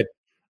little bit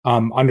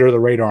under the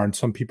radar, and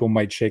some people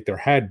might shake their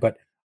head, but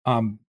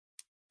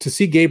to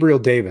see Gabriel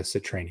Davis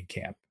at training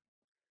camp.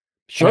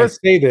 Sure. And I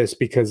say this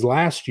because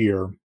last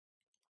year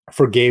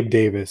for Gabe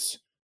Davis,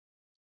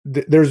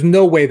 there's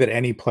no way that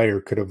any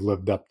player could have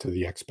lived up to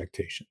the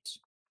expectations,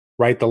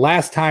 right? The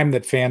last time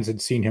that fans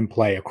had seen him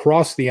play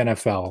across the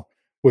NFL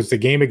was the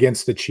game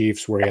against the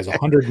Chiefs, where he has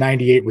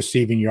 198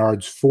 receiving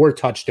yards, 4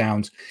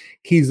 touchdowns.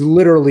 He's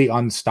literally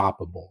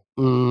unstoppable.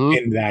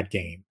 in that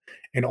game.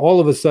 And all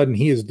of a sudden,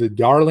 he is the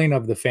darling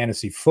of the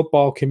fantasy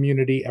football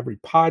community. Every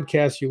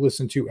podcast you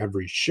listen to,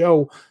 every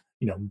show,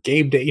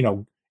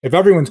 if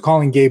everyone's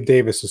calling Gabe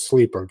Davis a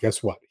sleeper,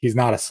 guess what? He's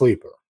not a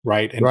sleeper,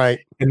 right?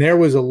 And there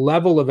was a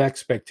level of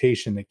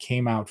expectation that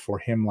came out for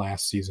him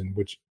last season,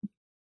 which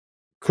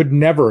could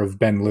never have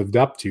been lived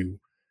up to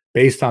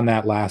based on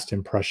that last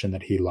impression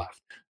that he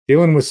left.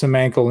 Dealing with some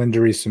ankle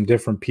injuries, some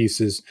different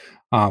pieces.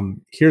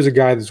 Here's a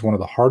guy that's one of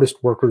the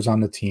hardest workers on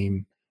the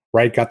team,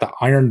 right? Got the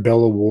Iron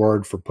Bill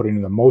Award for putting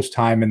in the most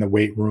time in the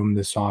weight room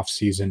this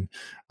offseason.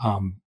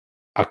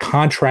 A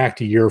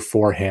contract year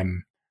for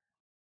him,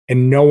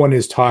 and no one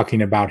is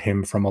talking about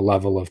him from a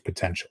level of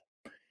potential.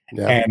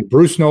 Yeah. And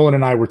Bruce Nolan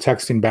and I were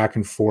texting back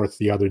and forth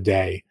the other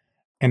day,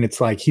 and it's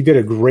like he did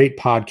a great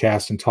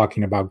podcast in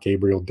talking about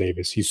Gabriel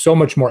Davis. He's so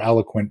much more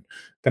eloquent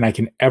than I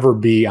can ever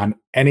be on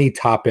any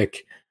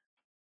topic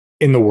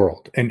in the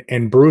world.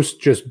 And Bruce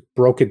just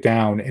broke it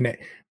down. And,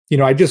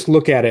 I just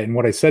look at it, and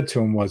what I said to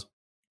him was,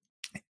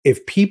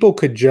 if people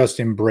could just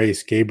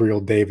embrace Gabriel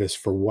Davis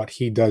for what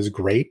he does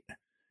great,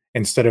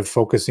 instead of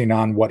focusing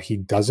on what he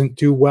doesn't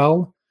do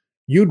well,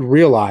 you'd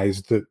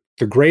realize that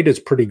the great is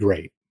pretty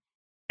great.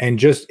 And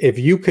just if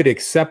you could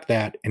accept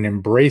that and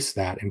embrace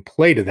that and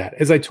play to that,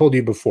 as I told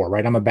you before,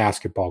 right? I'm a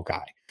basketball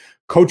guy.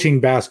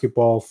 Coaching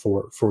basketball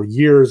for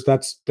years,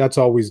 that's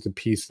always the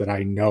piece that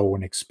I know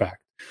and expect.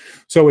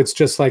 So it's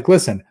just like,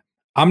 listen,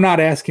 I'm not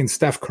asking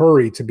Steph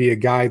Curry to be a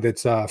guy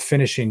that's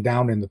finishing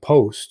down in the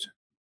post.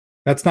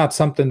 That's not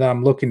something that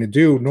I'm looking to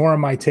do, nor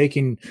am I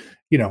taking,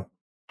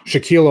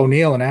 Shaquille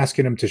O'Neal and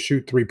asking him to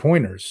shoot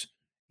 3-pointers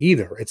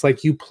either. It's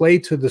like you play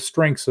to the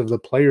strengths of the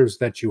players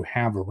that you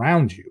have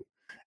around you.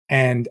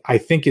 And I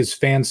think as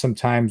fans,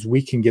 sometimes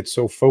we can get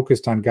so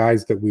focused on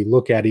guys that we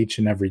look at each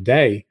and every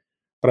day.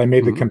 But I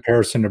made the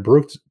comparison to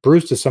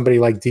Bruce to somebody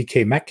like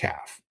DK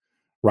Metcalf,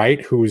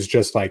 right? Who is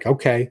just like,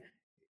 okay,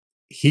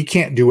 he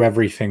can't do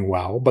everything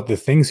well, but the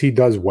things he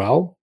does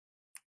well,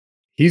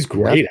 he's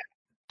great at.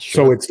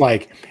 Sure. So it's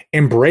like,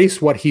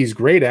 embrace what he's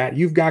great at.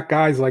 You've got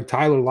guys like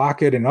Tyler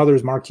Lockett and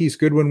others, Marquise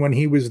Goodwin, when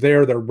he was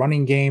there, their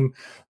running game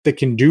that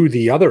can do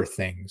the other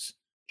things.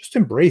 Just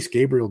embrace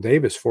Gabriel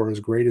Davis for as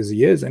great as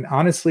he is. And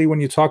honestly,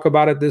 when you talk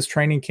about it this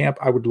training camp,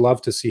 I would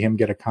love to see him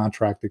get a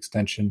contract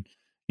extension,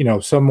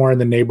 somewhere in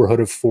the neighborhood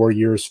of 4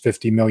 years,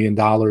 $50 million,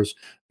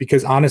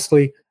 because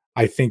honestly,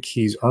 I think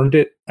he's earned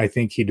it. I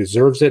think he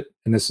deserves it.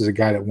 And this is a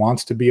guy that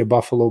wants to be a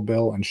Buffalo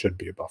Bill and should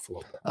be a Buffalo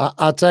Bill.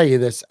 I'll tell you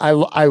this. I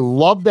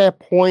love that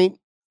point.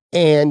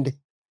 And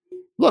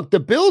look, the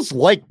Bills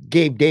like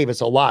Gabe Davis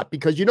a lot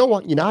because you know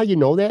what? You know how you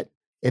know that?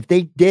 If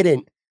they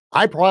didn't,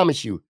 I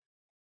promise you,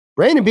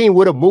 Brandon Beane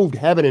would have moved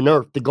heaven and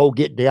earth to go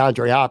get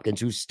DeAndre Hopkins,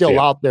 who's still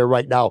out there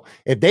right now.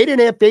 If they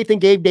didn't have faith in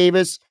Gabe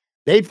Davis,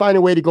 they'd find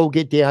a way to go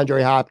get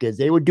DeAndre Hopkins.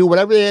 They would do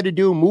whatever they had to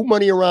do, move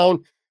money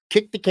around,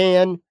 kick the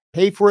can,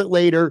 pay for it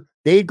later.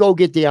 They'd go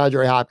get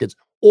DeAndre Hopkins.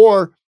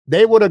 Or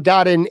they would have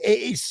gotten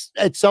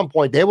at some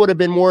point, they would have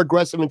been more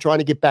aggressive in trying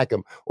to get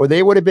Beckham. Or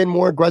they would have been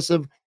more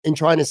aggressive in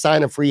trying to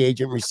sign a free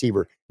agent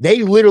receiver.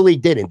 They literally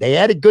didn't. They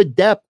had a good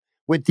depth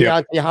with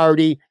Deontay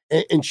Hardy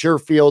and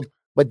Sherfield,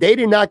 but they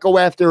did not go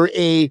after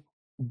a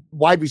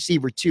wide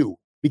receiver too,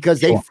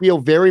 because they feel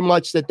very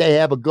much that they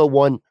have a good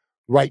one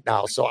right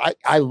now. So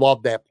I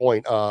love that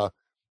point.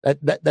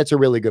 That's a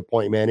really good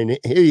point, man. And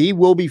he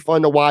will be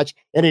fun to watch.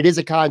 And it is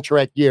a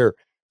contract year.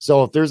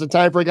 So if there's a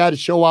time for a guy to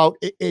show out,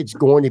 it's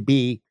going to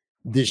be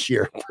this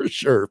year for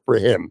sure for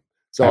him.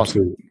 So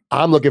absolutely.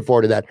 I'm looking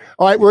forward to that.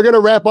 All right, we're going to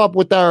wrap up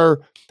with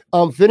our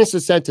finish the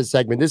sentence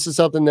segment. This is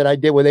something that I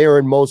did with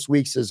Aaron most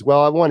weeks as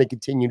well. I want to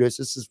continue this.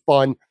 This is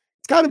fun.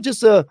 It's kind of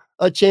just a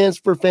chance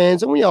for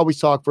fans. And we always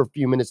talk for a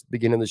few minutes at the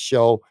beginning of the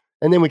show.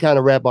 And then we kind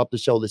of wrap up the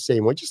show the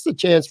same way. Just a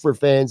chance for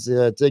fans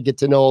to get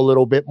to know a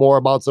little bit more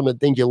about some of the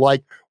things you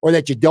like or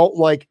that you don't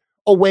like,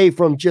 away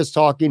from just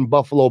talking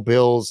Buffalo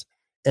Bills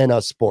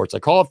and sports. I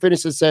call it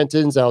finish the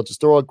sentence. I'll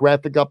just throw a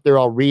graphic up there.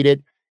 I'll read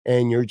it.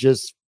 And you're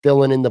just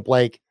filling in the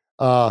blank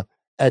at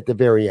the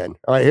very end.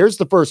 All right, here's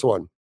the first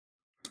one.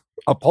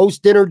 A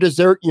post-dinner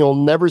dessert you'll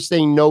never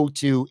say no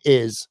to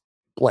is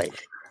blank.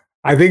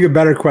 I think a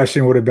better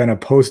question would have been a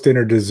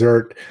post-dinner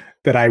dessert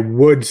that I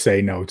would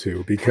say no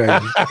to,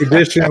 because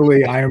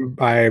traditionally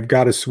I've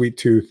got a sweet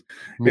tooth.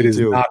 It is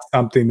not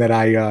something that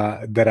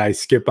I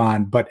skip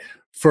on. But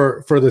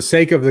for the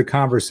sake of the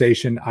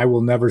conversation, I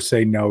will never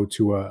say no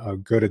to a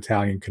good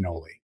Italian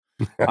cannoli.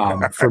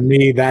 For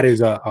me, that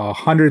is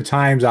 100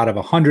 times out of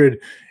 100.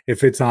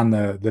 If it's on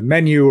the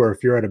menu or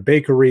if you're at a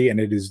bakery and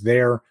it is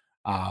there,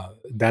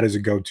 that is a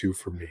go-to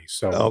for me.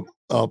 So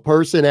a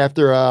person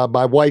after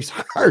my wife's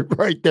heart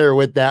right there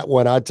with that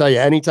one. I'll tell you,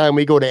 anytime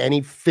we go to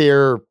any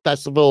fair,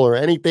 festival, or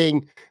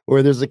anything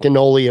where there's a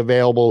cannoli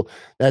available,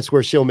 that's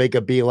where she'll make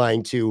a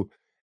beeline to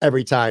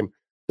every time.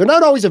 They're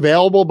not always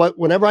available, but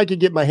whenever I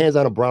could get my hands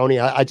on a brownie,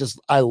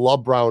 I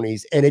love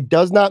brownies. And it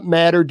does not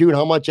matter, dude,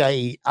 how much I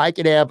eat. I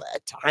could have a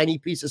tiny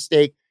piece of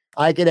steak.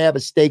 I could have a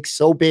steak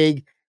so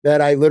big that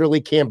I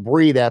literally can't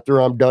breathe after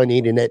I'm done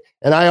eating it.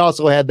 And I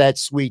also have that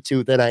sweet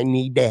tooth that I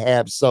need to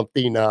have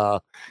something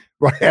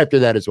right after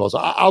that as well. So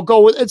I'll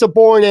go with, it's a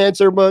boring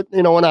answer, but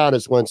an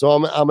honest one. So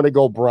I'm going to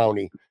go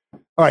brownie.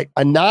 All right.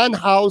 A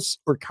non-house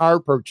or car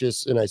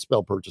purchase, and I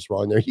spell purchase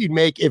wrong there, you'd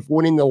make if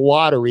winning the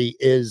lottery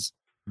is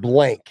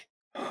blank.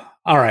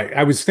 All right.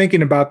 I was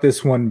thinking about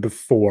this one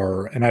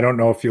before, and I don't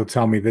know if you'll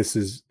tell me this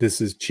is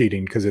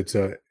cheating because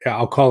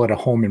I'll call it a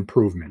home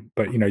improvement.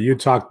 But you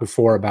talked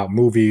before about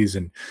movies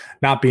and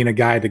not being a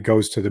guy that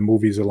goes to the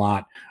movies a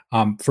lot.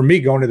 For me,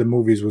 going to the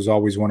movies was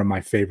always one of my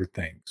favorite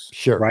things.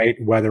 Sure. Right.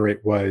 Whether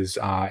it was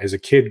as a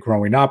kid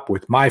growing up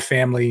with my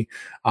family,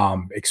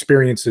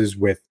 experiences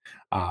with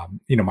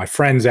my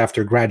friends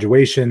after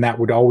graduation, that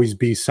would always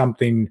be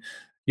something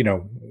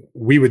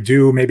we would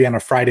do maybe on a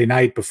Friday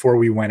night before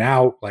we went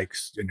out, like,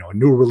 a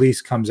new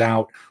release comes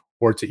out,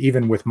 or to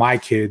even with my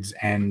kids.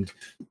 And,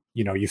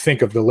 you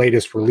think of the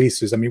latest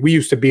releases. I mean, we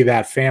used to be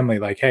that family,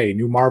 like, hey,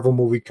 new Marvel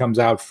movie comes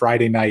out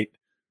Friday night,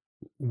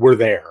 we're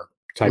there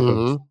type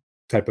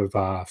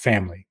of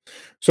family.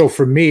 So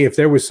for me, if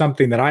there was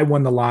something that I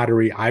won the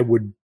lottery, I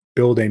would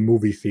build a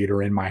movie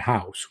theater in my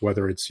house,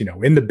 whether it's,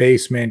 in the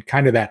basement,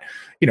 kind of that,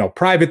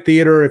 private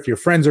theater. If your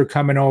friends are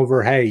coming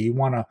over, hey, you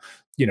want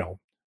to,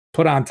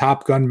 put on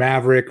Top Gun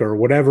Maverick or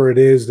whatever it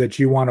is that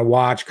you want to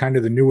watch, kind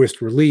of the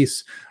newest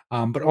release,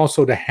 but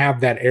also to have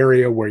that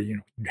area where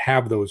you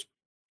have those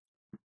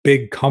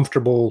big,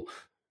 comfortable,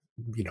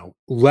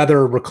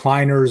 leather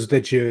recliners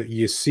that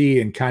you see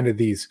in kind of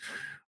these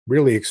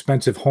really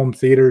expensive home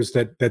theaters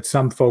that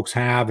some folks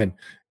have. And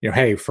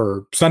hey,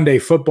 for Sunday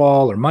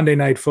football or Monday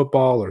night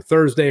football or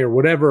Thursday or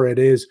whatever it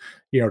is,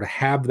 to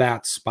have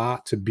that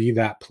spot, to be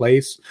that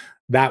place,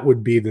 that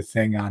would be the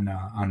thing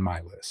on my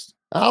list.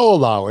 I'll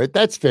allow it.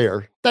 That's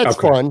fair. That's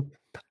fun.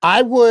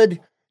 I would.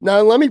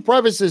 Now, let me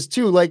preface this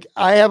too. Like,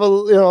 I have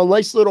a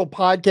nice little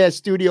podcast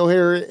studio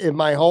here in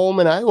my home,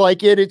 and I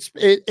like it.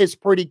 It's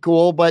pretty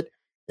cool. But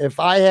if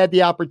I had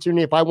the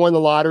opportunity, if I won the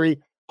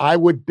lottery, I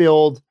would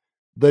build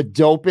the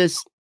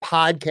dopest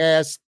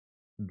podcast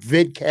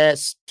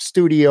vidcast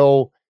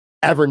studio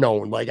ever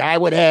known. Like, I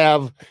would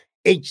have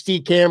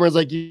HD cameras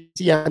like you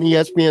see on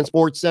ESPN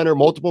Sports Center,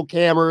 multiple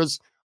cameras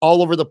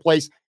all over the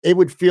place. It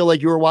would feel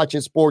like you were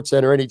watching Sports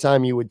Center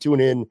anytime you would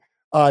tune in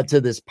to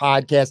this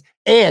podcast.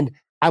 And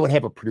I would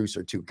have a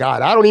producer too.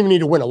 God, I don't even need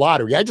to win a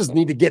lottery. I just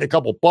need to get a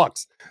couple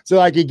bucks so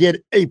I could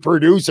get a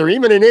producer,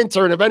 even an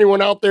intern. If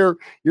anyone out there,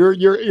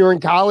 you're in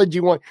college,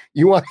 you want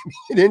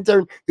an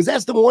intern, because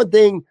that's the one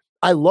thing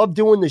I love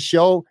doing the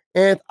show.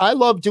 And I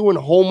love doing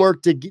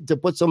homework to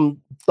put some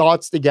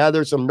thoughts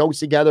together, some notes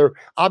together.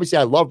 Obviously,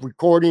 I love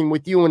recording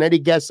with you and any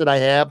guests that I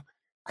have.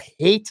 I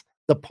hate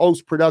the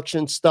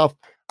post-production stuff.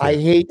 I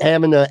hate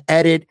having to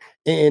edit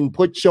and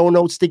put show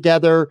notes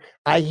together.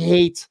 I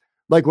hate,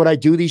 like, when I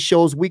do these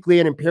shows weekly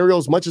at Imperial,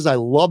 as much as I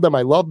love them,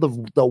 I love the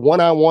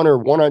one-on-one or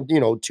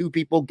one-on, two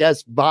people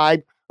guest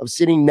vibe of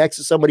sitting next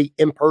to somebody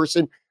in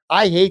person.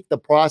 I hate the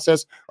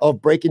process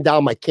of breaking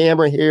down my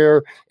camera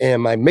here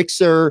and my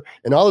mixer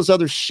and all this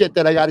other shit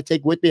that I got to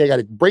take with me. I got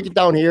to break it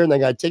down here, and then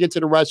I got to take it to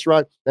the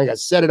restaurant, then I got to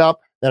set it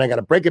up, then I got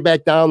to break it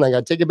back down, then I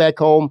got to take it back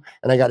home,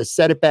 and I got to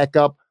set it back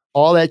up.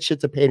 All that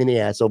shit's a pain in the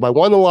ass. So if I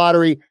won the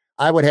lottery,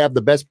 I would have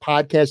the best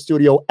podcast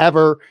studio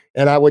ever,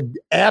 and I would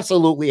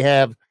absolutely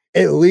have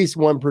at least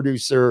one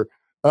producer,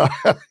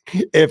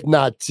 if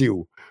not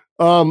two.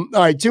 All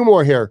right, two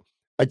more here.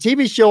 A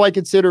TV show I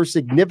consider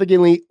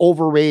significantly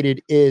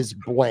overrated is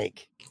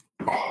blank.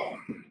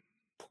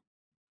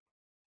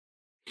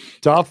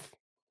 Tough?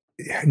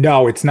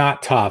 No, it's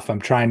not tough.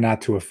 I'm trying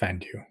not to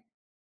offend you.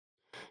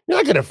 You're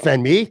not going to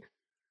offend me.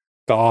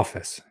 The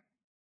Office.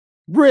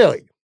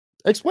 Really?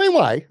 Explain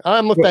why.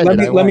 I'm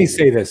offended. Let me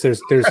say this. There's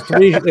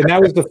three, and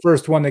that was the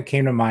first one that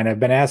came to mind. I've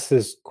been asked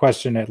this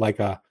question at like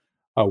a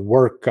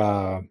work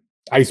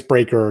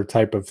icebreaker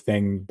type of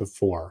thing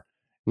before.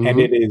 Mm-hmm. And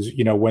it is,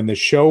 when the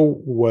show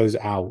was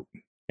out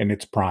in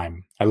its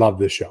prime, I love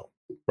this show,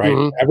 right?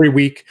 Mm-hmm. Every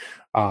week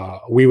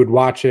we would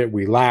watch it,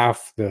 we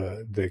laugh,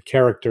 the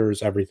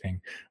characters,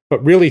 everything.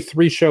 But really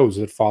three shows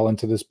that fall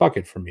into this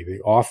bucket for me: The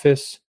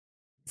Office,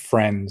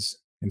 Friends,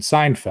 and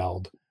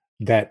Seinfeld,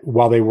 that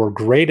while they were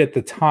great at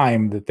the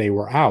time that they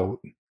were out,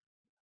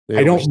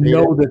 I don't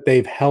know that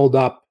they've held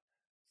up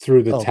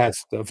through the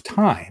test of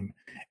time.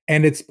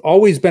 And it's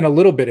always been a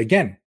little bit,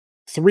 again,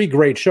 three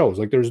great shows.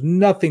 Like, there's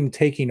nothing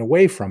taking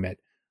away from it,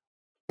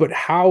 but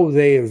how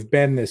they have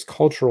been this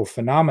cultural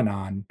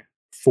phenomenon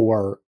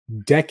for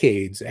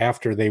decades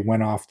after they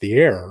went off the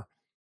air,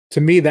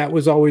 to me, that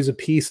was always a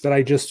piece that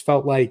I just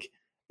felt like,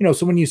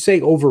 so when you say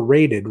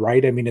overrated,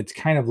 right? I mean, it's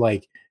kind of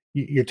like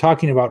you're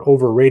talking about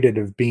overrated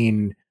of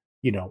being,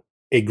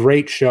 a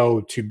great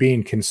show to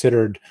being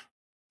considered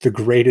the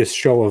greatest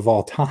show of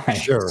all time.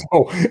 Sure.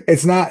 So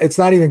it's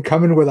not even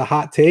coming with a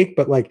hot take,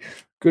 but like,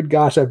 good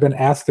gosh, I've been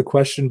asked the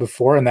question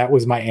before and that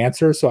was my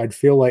answer. So I'd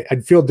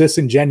feel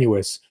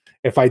disingenuous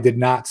if I did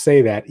not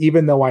say that,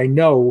 even though I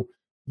know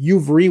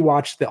you've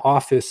rewatched The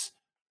Office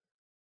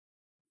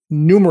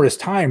numerous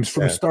times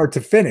from start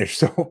to finish.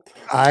 So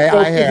I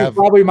this have is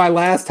probably my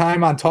last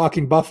time on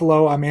Talking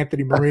Buffalo. I'm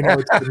Anthony Marino.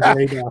 It's been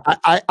great.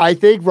 I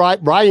think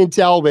Ryan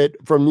Talbot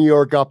from New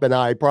York Up and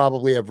I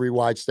probably have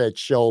rewatched that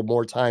show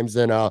more times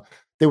than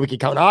we can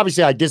count.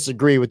 Obviously, I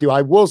disagree with you.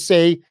 I will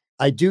say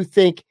I do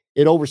think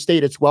it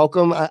overstayed its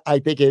welcome. I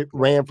think it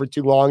ran for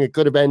too long. It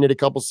could have ended a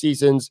couple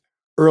seasons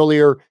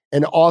earlier.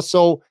 And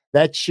also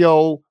that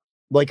show,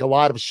 like a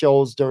lot of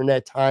shows during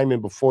that time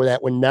and before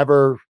that, would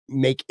never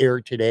make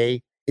air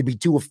today. It'd be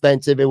too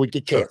offensive. It would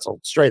get canceled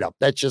straight up.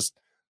 That's just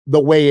the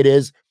way it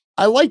is.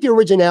 I like the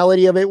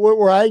originality of it.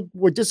 Where I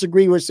would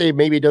disagree with, say,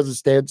 maybe it doesn't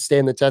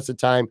stand the test of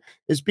time,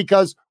 is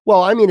because,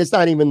 well, I mean, it's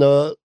not even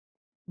the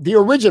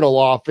original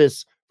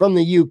Office from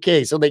the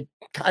UK. So they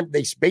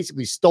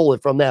basically stole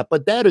it from that.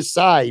 But that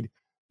aside,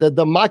 the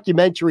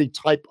mockumentary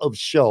type of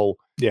show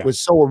was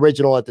so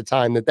original at the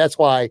time that's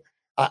why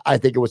I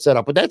think it was set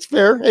up. But that's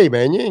fair. Hey,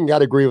 man, you ain't got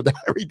to agree with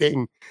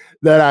everything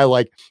that I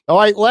like. All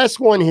right, last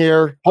one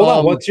here. Hold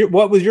on.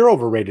 What was your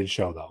overrated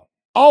show, though?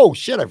 Oh,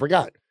 shit, I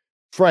forgot.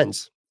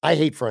 Friends. I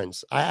hate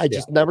Friends. I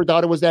just never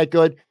thought it was that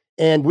good.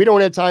 And we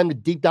don't have time to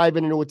deep dive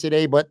into it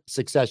today, but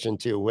Succession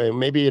too. And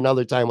maybe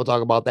another time we'll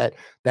talk about that.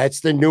 That's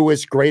the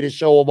newest, greatest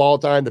show of all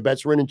time, the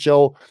best written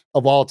show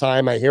of all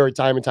time. I hear it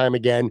time and time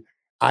again.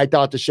 I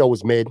thought the show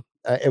was mid.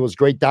 It was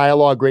great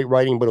dialogue, great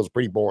writing, but it was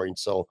pretty boring.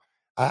 So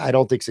I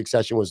don't think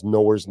Succession was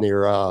nowhere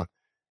near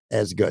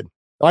as good.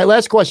 All right,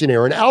 last question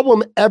here. An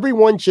album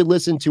everyone should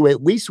listen to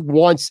at least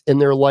once in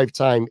their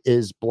lifetime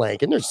is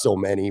blank. And there's so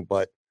many,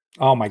 but.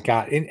 Oh my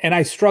God. And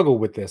I struggle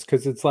with this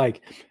because it's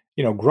like,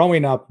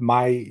 growing up,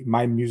 my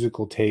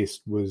musical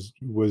taste was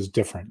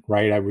different,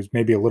 right? I was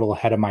maybe a little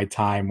ahead of my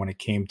time when it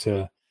came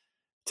to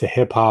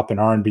hip hop and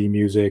R&B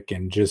music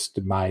and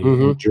just my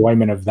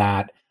enjoyment of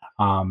that.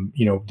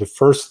 The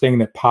first thing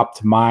that popped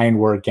to mind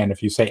were, again,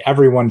 if you say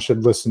everyone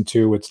should listen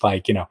to, it's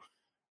like,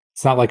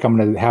 it's not like I'm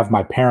going to have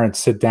my parents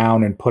sit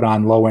down and put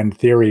on Low End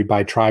Theory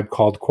by Tribe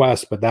Called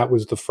Quest, but that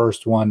was the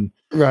first one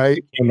that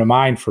came to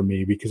mind for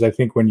me, because I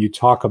think when you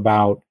talk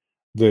about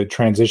the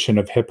transition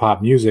of hip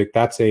hop music,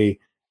 that's an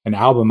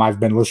album I've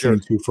been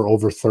listening to for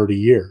over 30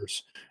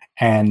 years.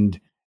 And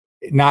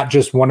not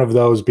just one of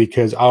those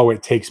because,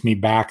 it takes me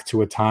back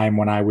to a time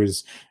when I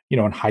was,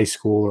 in high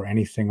school or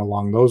anything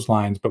along those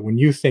lines. But when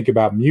you think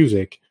about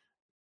music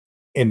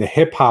in the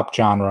hip hop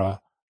genre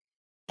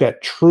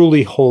that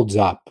truly holds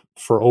up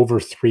for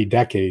over 3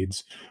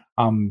 decades,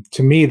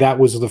 to me, that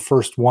was the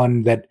first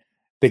one that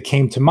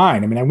came to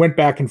mind. I mean, I went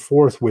back and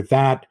forth with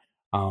that.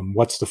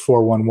 What's the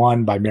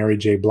 411 by Mary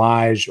J.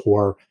 Blige,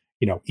 or,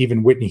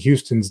 even Whitney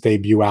Houston's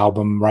debut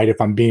album, right? If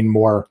I'm being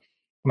more,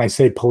 when I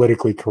say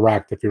politically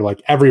correct, if you're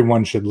like,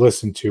 everyone should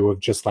listen to, of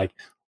just like,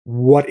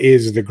 what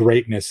is the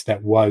greatness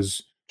that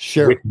was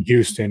Whitney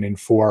Houston, and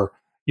for,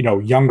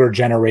 younger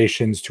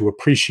generations to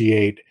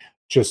appreciate,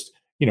 just,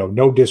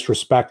 no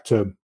disrespect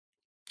to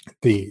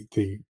the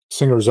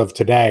singers of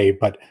today,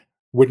 but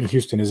Whitney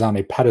Houston is on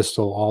a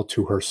pedestal all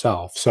to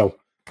herself. So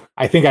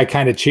I think I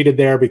kind of cheated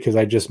there because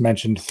I just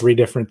mentioned 3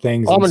 different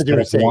things instead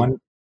of one.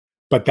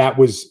 But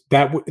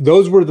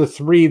those were the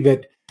 3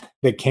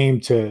 that came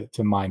to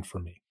mind for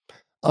me.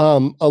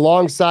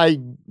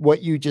 Alongside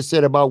what you just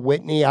said about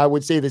Whitney, I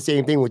would say the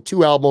same thing with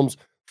 2 albums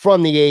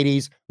from the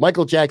 80s.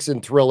 Michael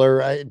Jackson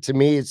Thriller, to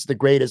me, it's the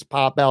greatest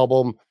pop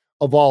album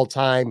of all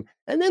time.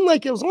 And then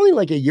it was only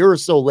like a year or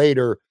so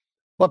later,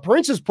 but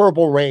Prince's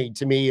Purple Rain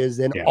to me is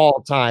an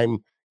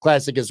all-time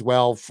classic as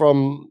well.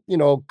 From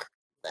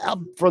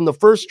the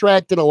first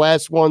track to the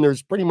last one,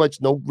 there's pretty much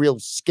no real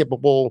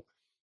skippable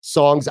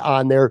songs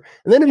on there.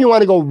 And then if you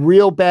want to go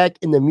real back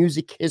in the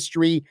music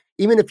history,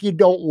 even if you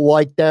don't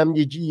like them,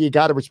 you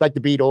got to respect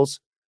the Beatles.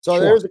 So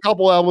there's a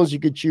couple albums you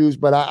could choose,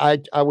 but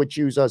I would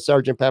choose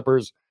Sgt.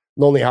 Pepper's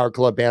Lonely Heart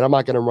Club Band. I'm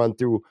not going to run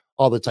through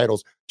all the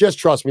titles. Just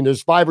trust me,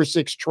 there's 5 or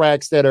 6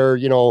 tracks that are,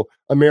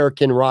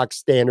 American rock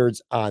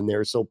standards on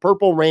there. So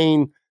Purple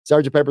Rain,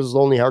 Sgt. Pepper's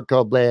Lonely Heart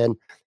Club Band,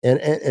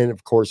 and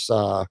of course,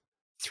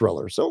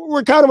 Thriller. So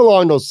we're kind of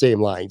along those same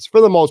lines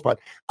for the most part.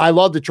 I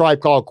love the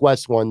Tribe Called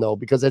Quest one though,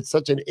 because it's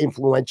such an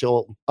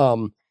influential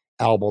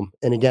album.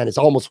 And again, it's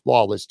almost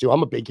flawless too.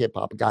 I'm a big hip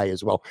hop guy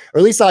as well, or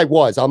at least I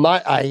was.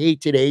 I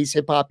hate today's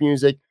hip hop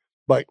music,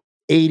 but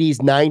 80s,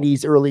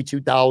 90s, early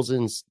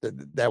 2000s,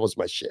 that was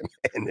my shit.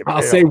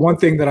 I'll say one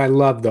thing that I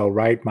love though,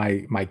 right?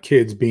 My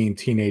kids being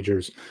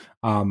teenagers,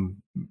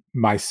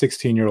 my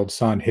 16-year-old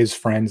son, his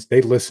friends,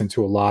 they listen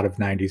to a lot of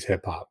 90s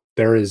hip hop.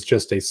 There is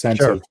just a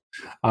sense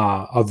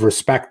of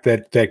respect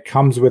that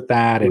comes with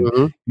that.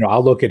 And,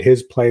 I'll look at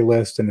his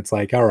playlist and it's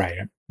like, all right,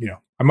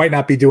 I might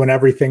not be doing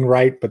everything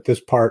right, but this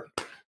part,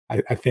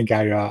 I think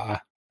I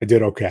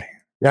did okay.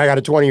 Yeah, I got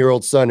a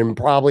 20-year-old son, and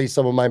probably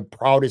some of my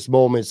proudest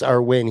moments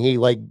are when he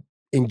listens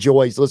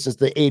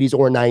to the 80s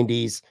or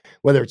 90s,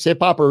 whether it's hip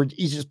hop or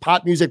he's just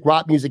pop music,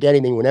 rock music,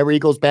 anything. Whenever he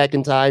goes back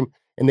in time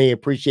and they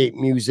appreciate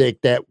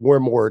music that we're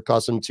more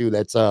accustomed to,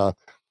 that's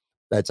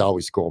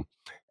always cool.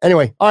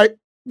 Anyway, all right,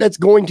 that's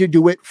going to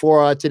do it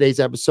for today's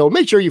episode.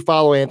 Make sure you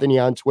follow Anthony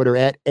on Twitter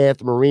at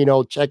Anthony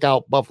Marino. Check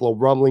out Buffalo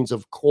Rumblings,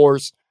 of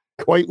course.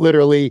 quite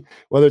literally,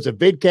 whether it's a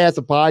vidcast,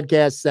 a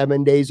podcast,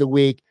 7 days a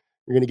week.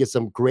 You're going to get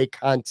some great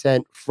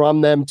content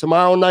from them.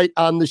 Tomorrow night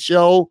on the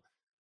show,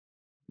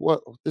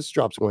 this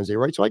drops Wednesday,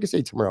 right? So I can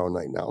say tomorrow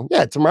night now.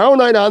 Yeah, tomorrow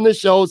night on the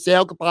show,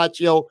 Sal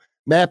Capaccio,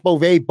 Matt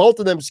Bove, both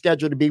of them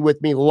scheduled to be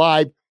with me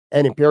live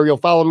at Imperial.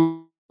 Follow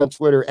me on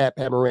Twitter at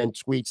Pamaran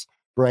Tweets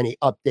for any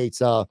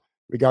updates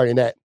regarding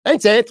that.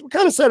 Thanks, Ant. We're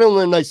kind of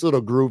settling a nice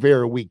little groove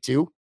here in week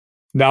 2.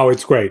 No,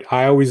 it's great.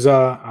 I always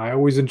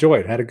enjoy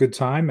it. Had a good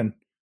time, and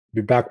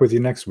be back with you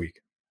next week.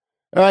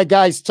 All right,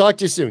 guys. Talk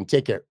to you soon.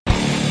 Take care.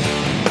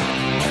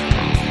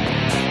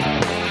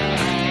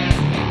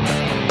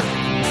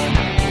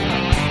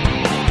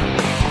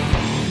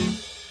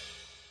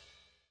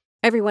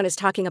 Everyone is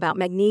talking about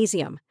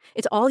magnesium.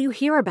 It's all you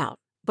hear about.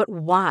 But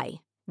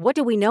why? What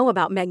do we know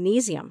about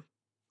magnesium?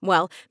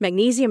 Well,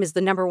 magnesium is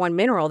the number one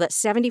mineral that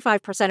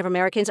 75% of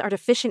Americans are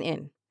deficient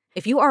in.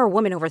 If you are a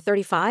woman over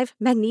 35,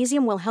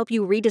 magnesium will help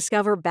you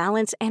rediscover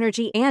balance,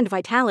 energy, and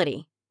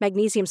vitality.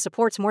 Magnesium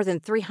supports more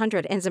than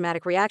 300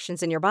 enzymatic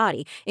reactions in your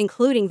body,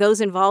 including those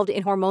involved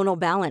in hormonal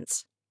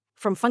balance.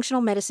 From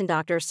functional medicine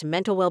doctors to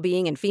mental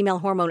well-being and female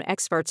hormone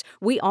experts,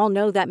 we all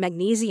know that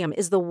magnesium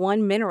is the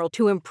one mineral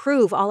to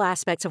improve all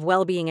aspects of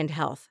well-being and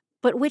health.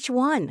 But which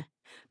one?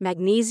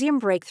 Magnesium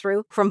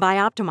Breakthrough from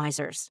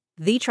Bioptimizers,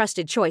 the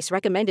trusted choice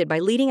recommended by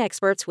leading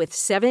experts with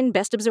 7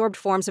 best-absorbed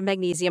forms of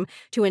magnesium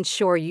to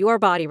ensure your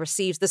body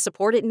receives the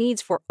support it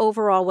needs for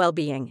overall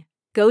well-being.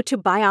 Go to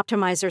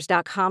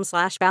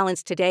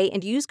bioptimizers.com/balance today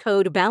and use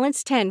code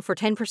BALANCE10 for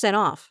 10%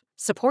 off.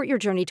 Support your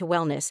journey to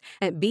wellness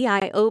at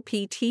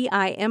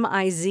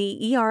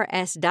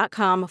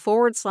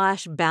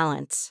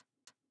bioptimizers.com/balance.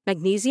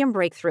 Magnesium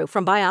Breakthrough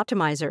from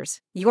Bioptimizers,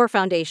 your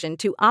foundation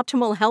to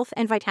optimal health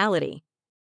and vitality.